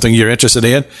that's something you're interested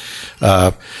in,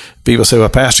 people say, "Well,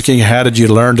 Pastor King, how did you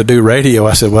learn to do radio?"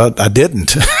 I said, "Well, I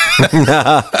didn't.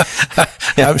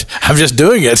 I'm just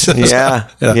doing it." Yeah,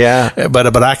 yeah.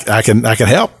 But I can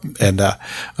help, and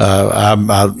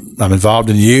I'm involved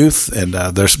in youth, and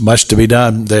there's much to be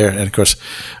done there. And of course,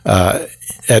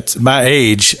 at my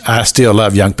age, I still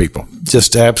love young people.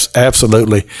 Just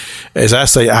absolutely, as I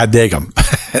say, I dig them.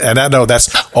 And I know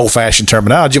that's old-fashioned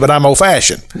terminology, but I'm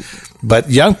old-fashioned. But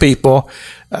young people,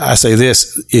 I say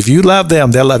this: if you love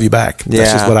them, they'll love you back.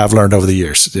 That's just what I've learned over the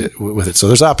years with it. So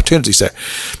there's opportunities there.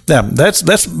 Now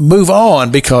let's move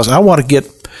on, because I want to get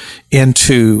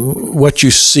into what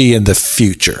you see in the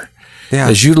future. Yeah.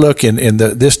 As you look in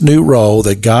this new role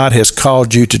that God has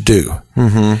called you to do,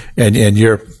 and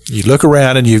you look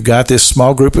around and you've got this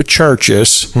small group of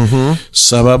churches.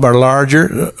 Some of them are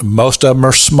larger, most of them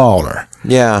are smaller.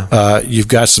 Yeah. You've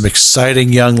got some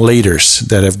exciting young leaders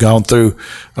that have gone through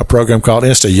a program called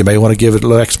Insta. You may want to give it a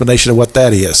little explanation of what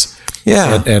that is.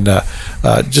 Yeah. And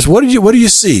just what do you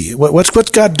see?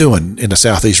 What's God doing in the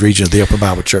Southeast region of the Open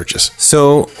Bible churches?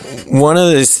 So one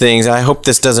of those things, I hope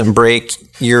this doesn't break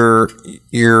your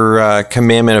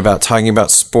commandment about talking about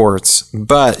sports,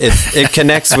 but it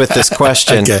connects with this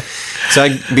question. Okay. So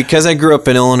because I grew up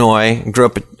in Illinois, grew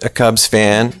up a Cubs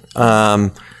fan,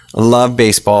 love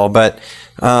baseball, but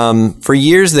for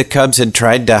years the Cubs had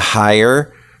tried to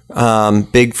hire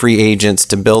big free agents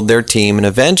to build their team, and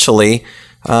eventually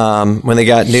when they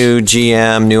got new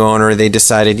GM, new owner, they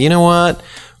decided, you know what,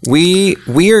 we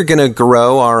are going to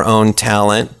grow our own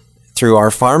talent through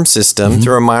our farm system,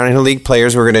 through our minor league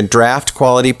players. We're going to draft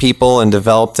quality people and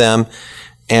develop them,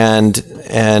 and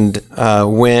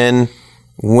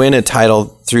win a title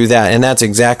through that. And that's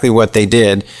exactly what they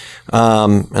did.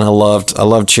 And I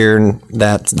loved cheering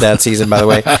that season, by the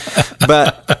way.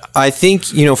 But I think,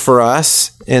 for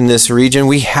us in this region,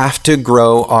 we have to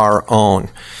grow our own.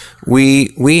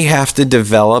 We have to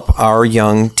develop our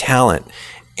young talent.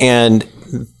 And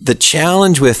the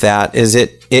challenge with that is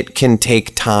it can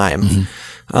take time.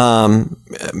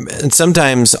 And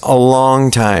sometimes a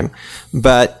long time,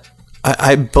 but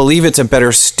I believe it's a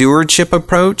better stewardship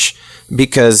approach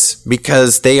because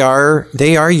they are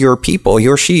your people,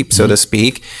 your sheep, so to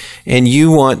speak, and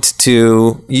you have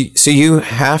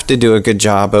to do a good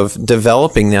job of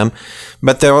developing them,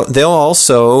 but they'll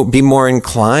also be more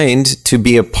inclined to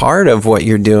be a part of what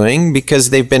you're doing because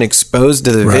they've been exposed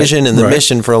to the vision and the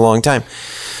mission for a long time.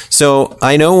 So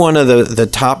I know one of the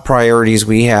top priorities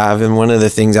we have, and one of the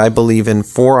things I believe in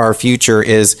for our future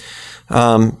is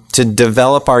to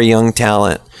develop our young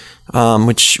talent,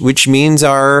 which means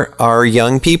our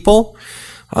young people.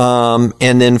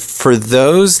 And then for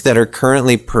those that are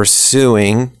currently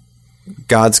pursuing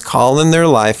God's call in their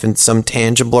life in some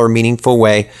tangible or meaningful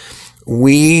way,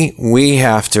 we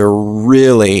have to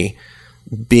really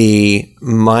be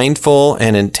mindful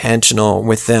and intentional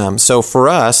with them. So for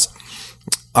us,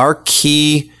 our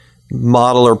key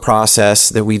model or process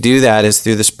that we do that is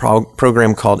through this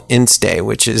program called INSTAY,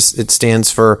 it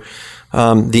stands for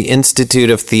the Institute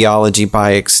of Theology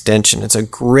by Extension. It's a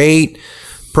great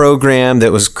program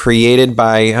that was created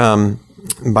by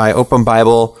Open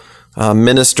Bible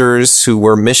ministers who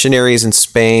were missionaries in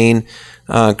Spain,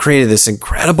 created this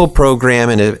incredible program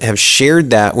and have shared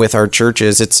that with our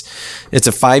churches. It's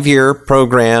a 5-year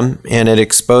program, and it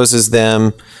exposes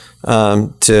them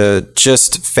to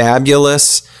just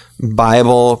fabulous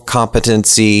Bible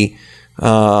competency,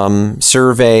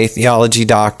 survey, theology,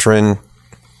 doctrine,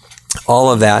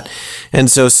 all of that. And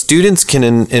so students can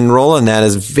enroll in that.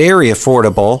 Is very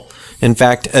affordable. In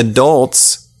fact,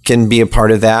 adults can be a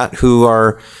part of that who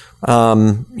are,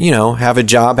 have a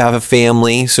job, have a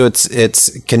family. So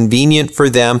it's convenient for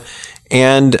them.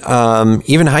 And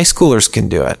even high schoolers can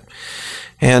do it.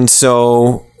 And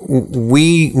so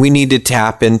we need to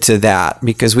tap into that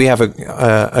because we have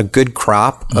a good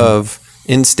crop of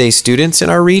INSTAY students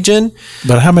in our region.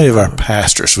 But how many of our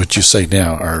pastors would you say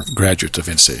now are graduates of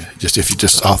INSTAY? That's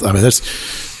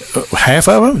half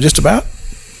of them, just about.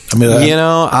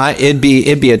 It'd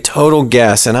be a total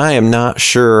guess, and I am not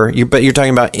sure. But you're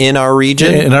talking about in our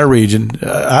region. In our region,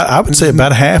 I would say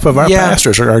about half of our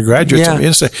pastors are graduates of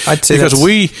INSTAY. I'd say because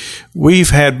we've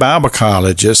had Bible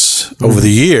colleges over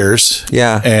the years.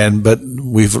 But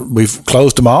we've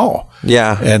closed them all.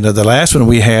 And the last one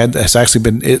we had has actually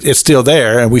been, it's still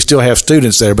there, and we still have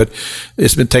students there, but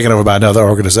it's been taken over by another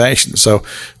organization. So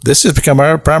this has become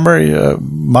our primary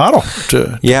model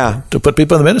to put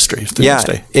people in the ministry.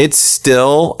 It's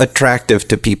still attractive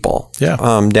to people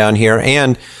down here,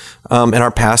 and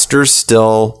our pastors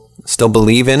still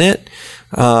believe in it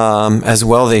as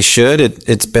well. They should.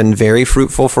 It's been very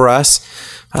fruitful for us.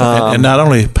 And not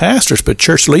only pastors, but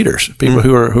church leaders, people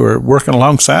who are working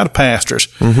alongside of pastors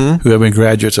who have been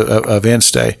graduates of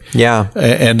INSTAY.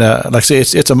 And like I say,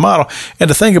 it's a model. And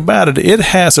the thing about it, it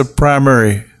has a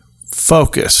primary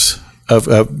focus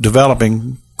of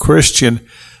developing Christian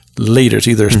leaders,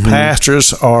 either as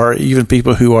pastors or even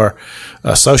people who are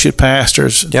associate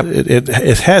pastors.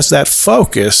 It has that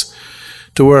focus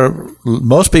to where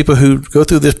most people who go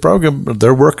through this program,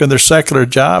 they're working their secular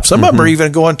jobs. Some of them are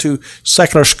even going to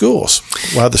secular schools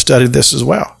while they're studying this as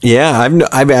well. I've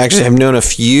known a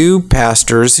few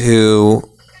pastors who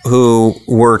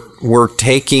were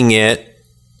taking it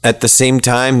at the same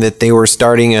time that they were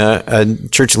starting a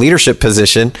church leadership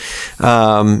position,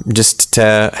 just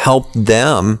to help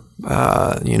them,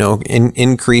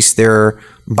 increase their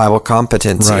Bible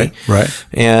competency. Right.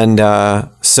 And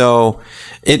so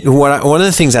one of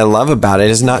the things I love about it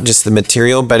is not just the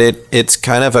material, but it's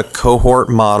kind of a cohort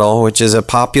model, which is a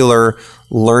popular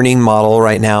learning model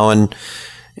right now, and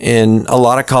in a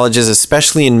lot of colleges,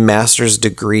 especially in master's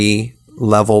degree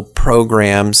level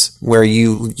programs, where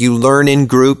you learn in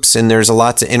groups and there's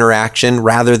lots of interaction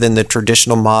rather than the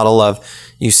traditional model of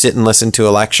you sit and listen to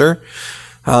a lecture.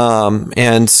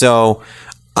 And so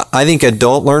I think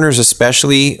adult learners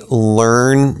especially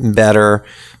learn better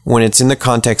when it's in the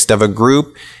context of a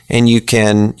group, and you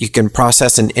can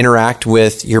process and interact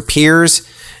with your peers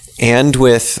and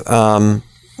with a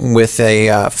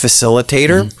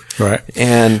facilitator. Right.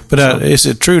 But is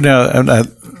it true now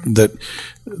that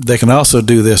they can also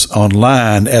do this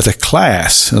online as a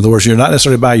class? In other words, you're not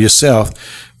necessarily by yourself,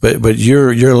 but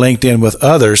you're linked in with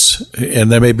others,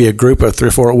 and there may be a group of 3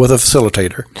 or 4 with a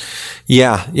facilitator.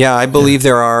 I believe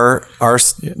there are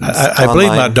I believe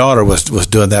my daughter was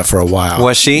doing that for a while.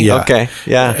 Was she? Yeah. Okay.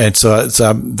 Yeah. And so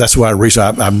that's why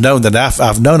I've known that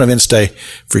I've known of InStay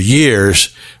for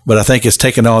years, but I think it's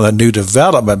taken on a new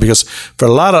development because for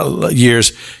a lot of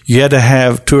years you had to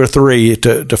have 2 or 3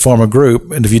 to form a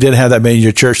group, and if you didn't have that many in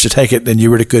your church to take it, then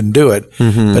you really couldn't do it.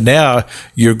 Mm-hmm. But now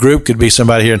your group could be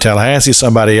somebody here in Tallahassee,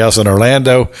 somebody else in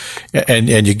Orlando,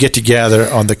 and you get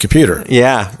together on the computer.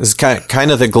 Yeah, it's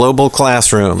kind of the global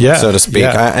classroom, so to speak.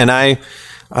 Yeah.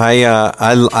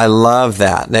 I love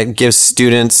that. That gives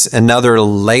students another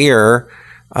layer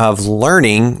of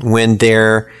learning when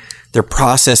they're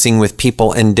processing with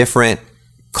people in different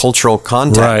cultural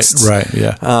contexts. Right.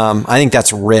 Yeah. I think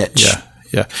that's rich.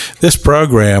 Yeah. This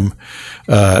program,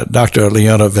 Dr.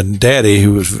 Leona Vendetti,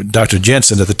 who was Dr.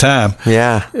 Jensen at the time.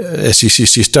 Yeah.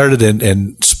 She started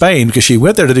in Spain because she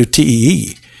went there to do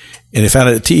TEE. And they found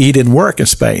out that TEE didn't work in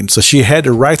Spain. So she had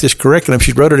to write this curriculum.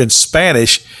 She wrote it in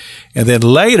Spanish. And then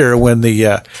later, when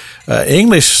the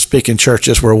English-speaking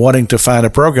churches were wanting to find a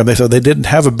program, they said they didn't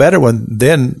have a better one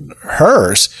than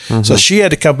hers. Mm-hmm. So she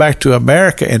had to come back to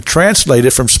America and translate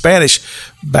it from Spanish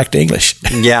back to English.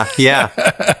 Yeah.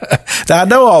 Now, I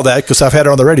know all that because I've had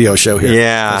her on the radio show here.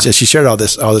 Yeah. She shared all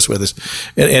this with us.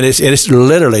 And it's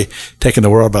literally taken the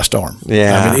world by storm.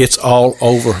 Yeah. I mean, it's all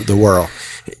over the world.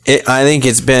 I think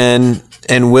it's been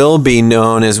and will be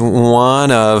known as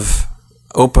one of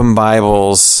Open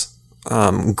Bible's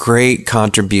great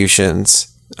contributions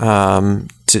to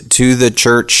the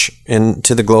church and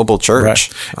to the global church.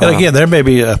 Right. And again, there may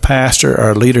be a pastor or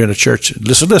a leader in a church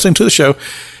listening to the show,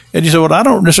 and you say, well, I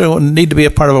don't necessarily need to be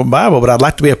a part of Open Bible, but I'd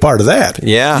like to be a part of that.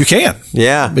 Yeah. You can.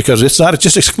 Yeah. Because it's not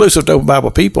just exclusive to Open Bible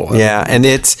people. Yeah, and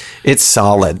it's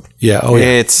solid. Yeah. Oh,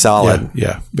 yeah. It's solid.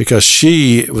 Yeah. Because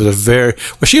she was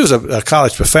she was a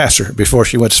college professor before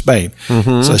she went to Spain.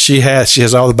 Mm-hmm. So she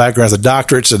has all the backgrounds, the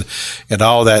doctorates and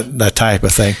all that type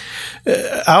of thing.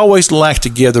 I always like to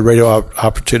give the radio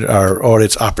our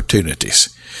audience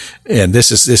opportunities. And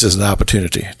this is an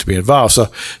opportunity to be involved.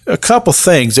 So a couple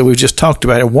things that we've just talked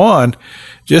about. One,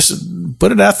 just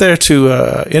put it out there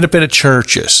to independent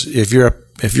churches. If you're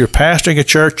pastoring a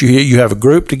church, you have a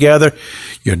group together,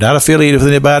 you're not affiliated with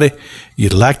anybody,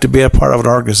 you'd like to be a part of an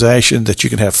organization that you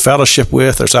can have fellowship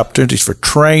with. There's opportunities for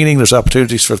training. There's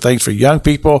opportunities for things for young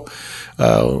people,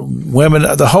 women,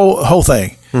 the whole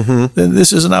thing. Mm-hmm. Then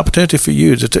this is an opportunity for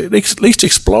you to at least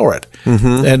explore it.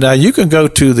 Mm-hmm. And you can go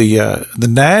to the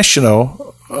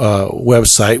national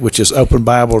website, which is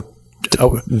openbible.org,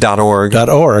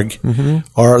 mm-hmm.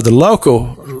 or the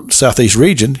local Southeast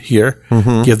region here.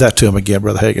 Mm-hmm. Give that to them again,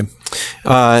 Brother Hagan.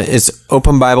 It's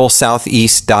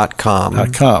openbiblesoutheast.com.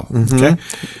 Mm-hmm. Okay.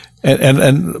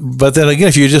 But then again,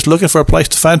 if you're just looking for a place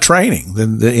to find training,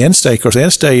 then the InStay, of course,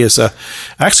 InStay is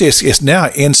it's now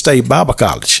InStay Bible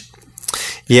College.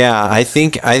 Yeah, I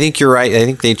think you're right. I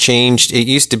think they changed. It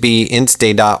used to be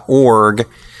instay.org,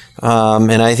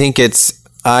 and I think it's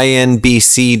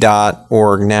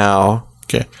inbc.org now.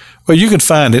 Okay. Well, you can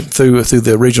find it through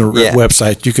the regional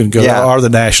website. You can go or the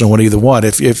national one, either one,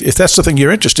 if that's something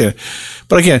you're interested in.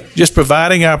 But again, just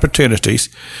providing opportunities,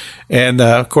 and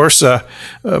of course,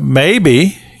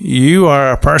 maybe you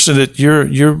are a person that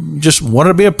you're just want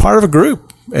to be a part of a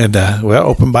group, and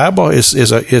Open Bible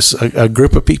is a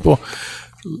group of people.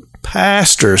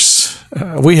 Pastors,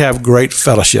 we have great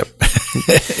fellowship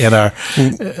in our,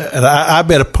 and I've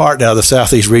been a part now of the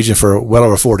Southeast region for well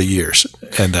over 40 years,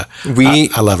 and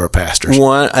I love our pastors.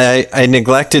 I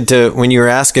neglected to, when you were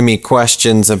asking me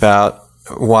questions about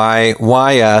why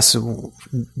us,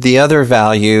 the other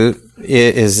value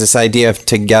is this idea of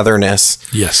togetherness.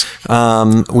 Yes.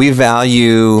 We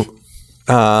value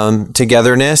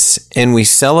togetherness, and we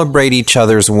celebrate each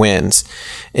other's wins.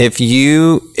 If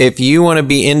you want to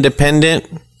be independent,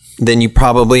 then you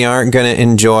probably aren't going to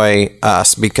enjoy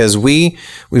us, because we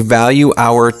value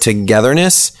our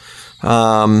togetherness,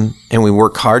 and we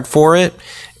work hard for it,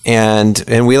 and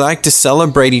we like to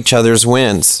celebrate each other's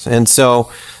wins. And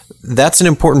so that's an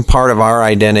important part of our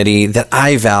identity that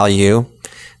I value,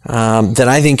 that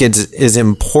I think is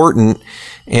important.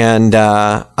 And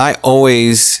I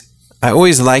always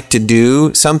like to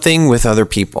do something with other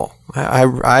people.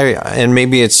 And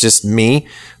maybe it's just me,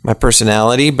 my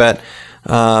personality, but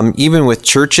even with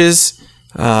churches,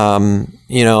 I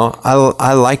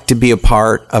like to be a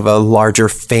part of a larger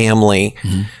family,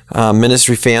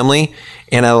 ministry family,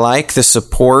 and I like the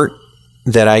support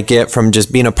that I get from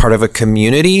just being a part of a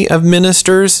community of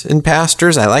ministers and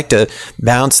pastors. I like to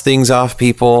bounce things off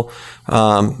people,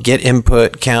 get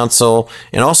input, counsel,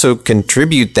 and also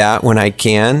contribute that when I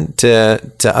can to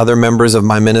other members of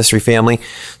my ministry family.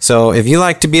 So if you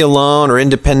like to be alone or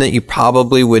independent, you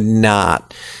probably would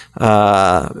not.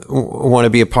 want to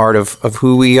be a part of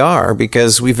who we are,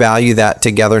 because we value that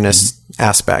togetherness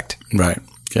aspect. Right.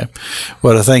 Okay.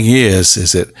 Well, the thing is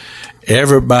that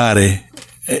everybody,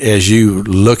 as you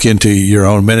look into your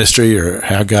own ministry or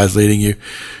how God's leading you,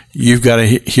 you've got to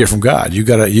hear from God. You've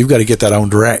got to get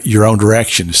that your own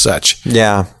direction as such.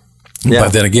 Yeah. Yeah.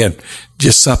 But then again,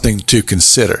 just something to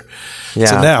consider. Yeah.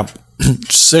 So now,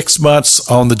 6 months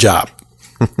on the job.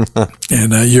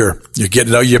 And you're getting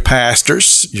to know your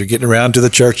pastors. You're getting around to the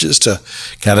churches to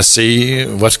kind of see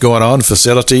what's going on in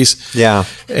facilities. Yeah.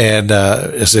 And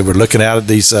as they were looking out at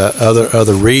these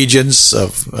other regions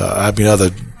of, other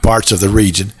parts of the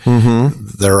region,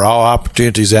 there are all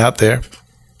opportunities out there.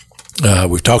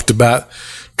 We've talked about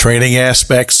training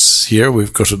aspects here.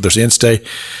 Of course, there's in-stay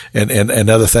and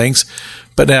other things.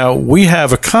 But now we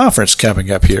have a conference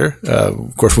coming up here.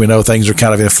 Of course, we know things are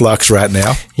kind of in flux right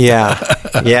now. Yeah,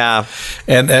 yeah.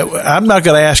 And I'm not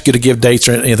going to ask you to give dates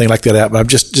or anything like that out, but I'm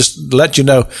just let you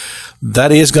know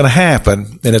that is going to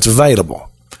happen and it's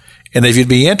available. And if you'd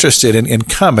be interested in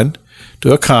coming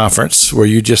to a conference where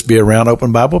you just be around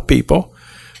Open Bible people,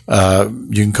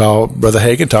 you can call Brother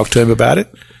Hagin, talk to him about it,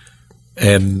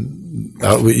 and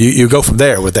you go from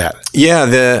there with that. Yeah,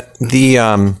 the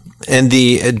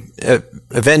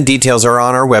event details are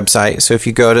on our website. So if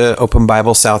you go to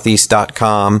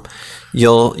openbiblesoutheast.com,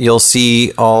 you'll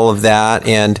see all of that.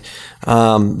 And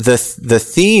the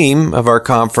theme of our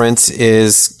conference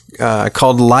is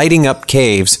called Lighting Up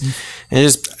Caves.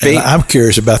 And I'm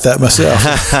curious about that myself.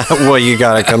 Well, you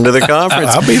got to come to the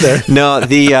conference. I'll be there. No,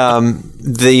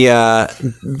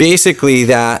 basically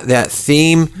that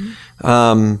theme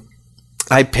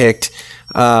I picked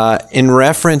in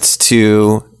reference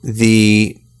to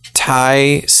the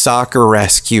Thai soccer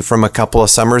rescue from a couple of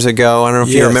summers ago. I don't know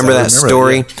if you remember that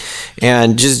story.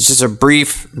 And just a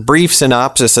brief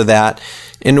synopsis of that.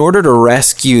 In order to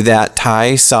rescue that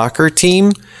Thai soccer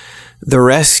team, the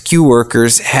rescue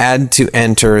workers had to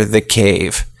enter the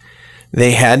cave.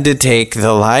 They had to take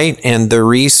the light and the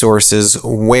resources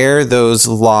where those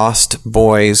lost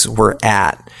boys were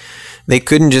at. They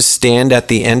couldn't just stand at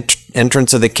the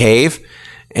entrance of the cave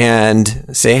and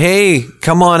say, "Hey,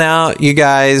 come on out, you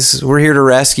guys. We're here to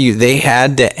rescue." They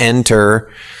had to enter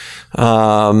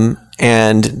and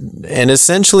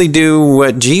essentially do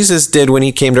what Jesus did when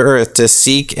he came to earth, to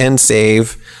seek and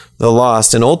save the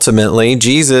lost. And ultimately,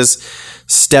 Jesus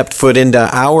stepped foot into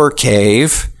our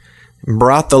cave,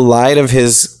 brought the light of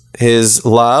his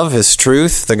love, his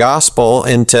truth, the gospel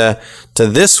into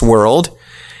this world,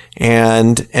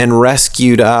 and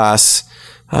rescued us.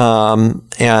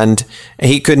 And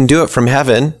he couldn't do it from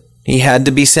heaven. He had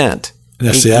to be sent.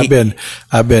 Now, see, I've been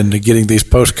getting these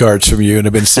postcards from you, and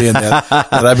I've been seeing that,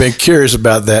 and I've been curious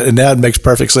about that, and now it makes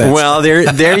perfect sense. Well,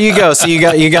 there you go. So you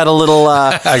got a little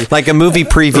like a movie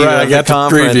preview of the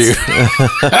conference.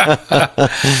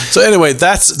 So anyway,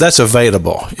 that's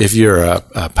available if you're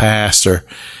a pastor,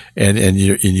 and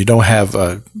you don't have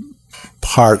a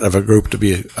part of a group to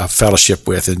be a fellowship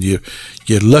with, and you're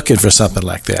looking for something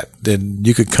like that. Then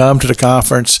you could come to the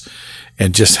conference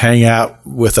and just hang out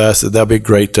with us. That'll be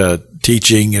great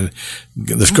teaching, and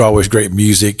there's always great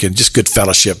music and just good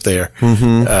fellowship there.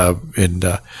 And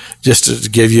just to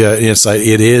give you an insight,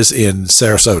 it is in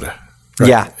Sarasota. Right?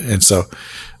 Yeah. And so,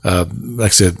 like I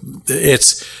said,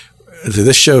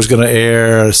 this show is going to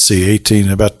air,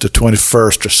 about the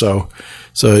 21st or so.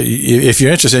 So if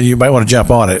you're interested, you might want to jump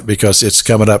on it because it's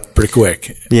coming up pretty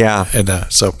quick. Yeah. And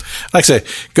so, like I say,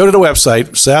 go to the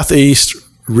website, Southeast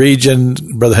Region.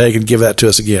 Brother Hagin, give that to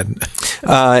us again.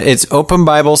 It's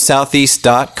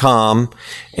openbiblesoutheast.com.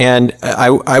 And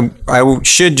I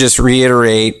should just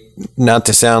reiterate, not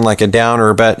to sound like a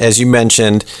downer, but as you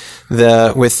mentioned,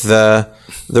 with the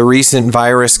recent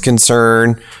virus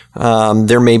concern,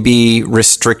 there may be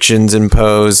restrictions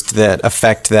imposed that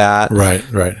affect that. Right.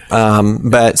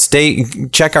 But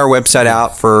check our website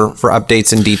out for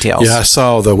updates and details. Yeah, I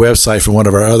saw the website from one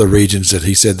of our other regions that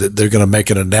he said that they're going to make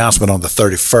an announcement on the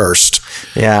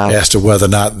 31st. Yeah. As to whether or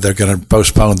not they're going to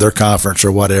postpone their conference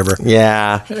or whatever.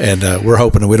 Yeah. And we're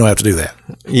hoping that we don't have to do that.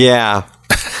 Yeah.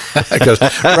 Because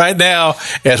right now,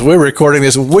 as we're recording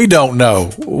this, we don't know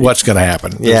what's going to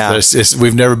happen. Yeah.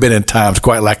 We've never been in times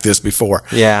quite like this before.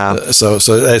 Yeah. So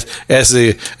as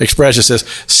the expression says,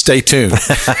 stay tuned.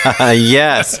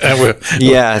 Yes.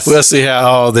 We'll see how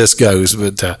all this goes.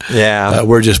 But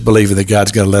we're just believing that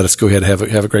God's going to let us go ahead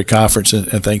and have a great conference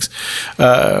and things.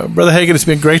 Brother Hagin, it's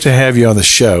been great to have you on the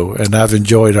show, and I've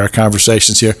enjoyed our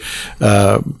conversations here.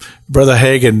 Brother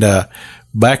Hagin,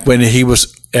 back when he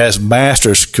was as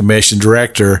Master's Commission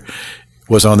Director,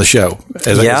 was on the show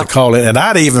as a call-in, and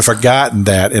I'd even forgotten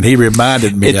that, and he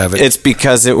reminded me of it. It's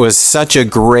because it was such a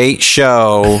great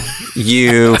show,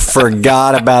 you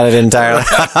forgot about it entirely.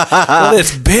 Well,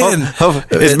 it's been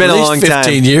a long time.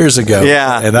 15 years ago.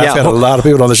 Yeah, and I've had a lot of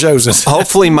people on the show since.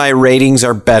 Hopefully, my ratings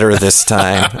are better this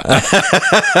time.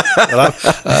 Well,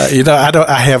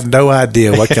 I have no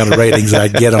idea what kind of ratings I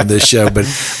get on this show, but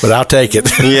I'll take it.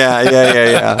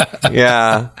 Yeah.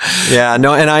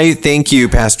 No, and I thank you,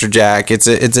 Pastor Jack. It's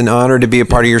an honor to be a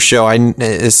part of your show.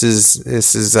 This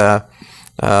is a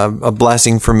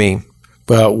blessing for me.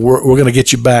 Well, we're going to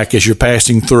get you back as you're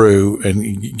passing through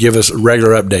and give us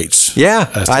regular updates. Yeah,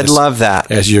 I'd love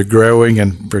that. As you're growing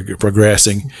and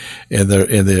progressing in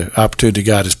the opportunity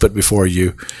God has put before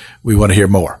you, we want to hear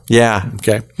more. Yeah.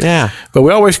 Okay. Yeah. But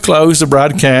we always close the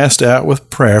broadcast out with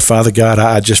prayer. Father God,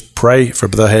 I just pray for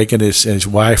Brother Hagin and his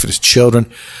wife and his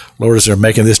children. Lord, as they're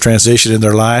making this transition in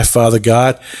their life, Father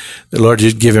God, that Lord,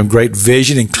 you'd give him great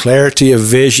vision and clarity of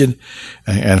vision.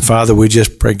 And Father, we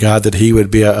just pray, God, that he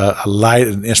would be a light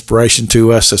and inspiration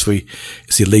to us as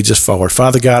he leads us forward.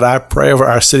 Father God, I pray over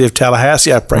our city of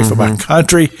Tallahassee. I pray for my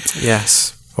country.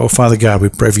 Yes. Oh, Father God, we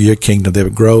pray for your kingdom that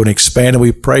would grow and expand, and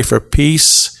we pray for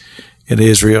peace in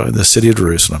Israel, in the city of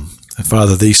Jerusalem. And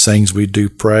Father, these things we do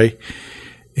pray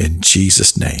in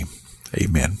Jesus' name.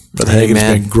 Amen. Brother Hagin, it's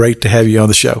been great to have you on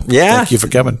the show. Yeah. Thank you for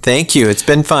coming. Thank you. It's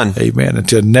been fun. Amen.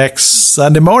 Until next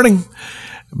Sunday morning,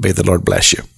 may the Lord bless you.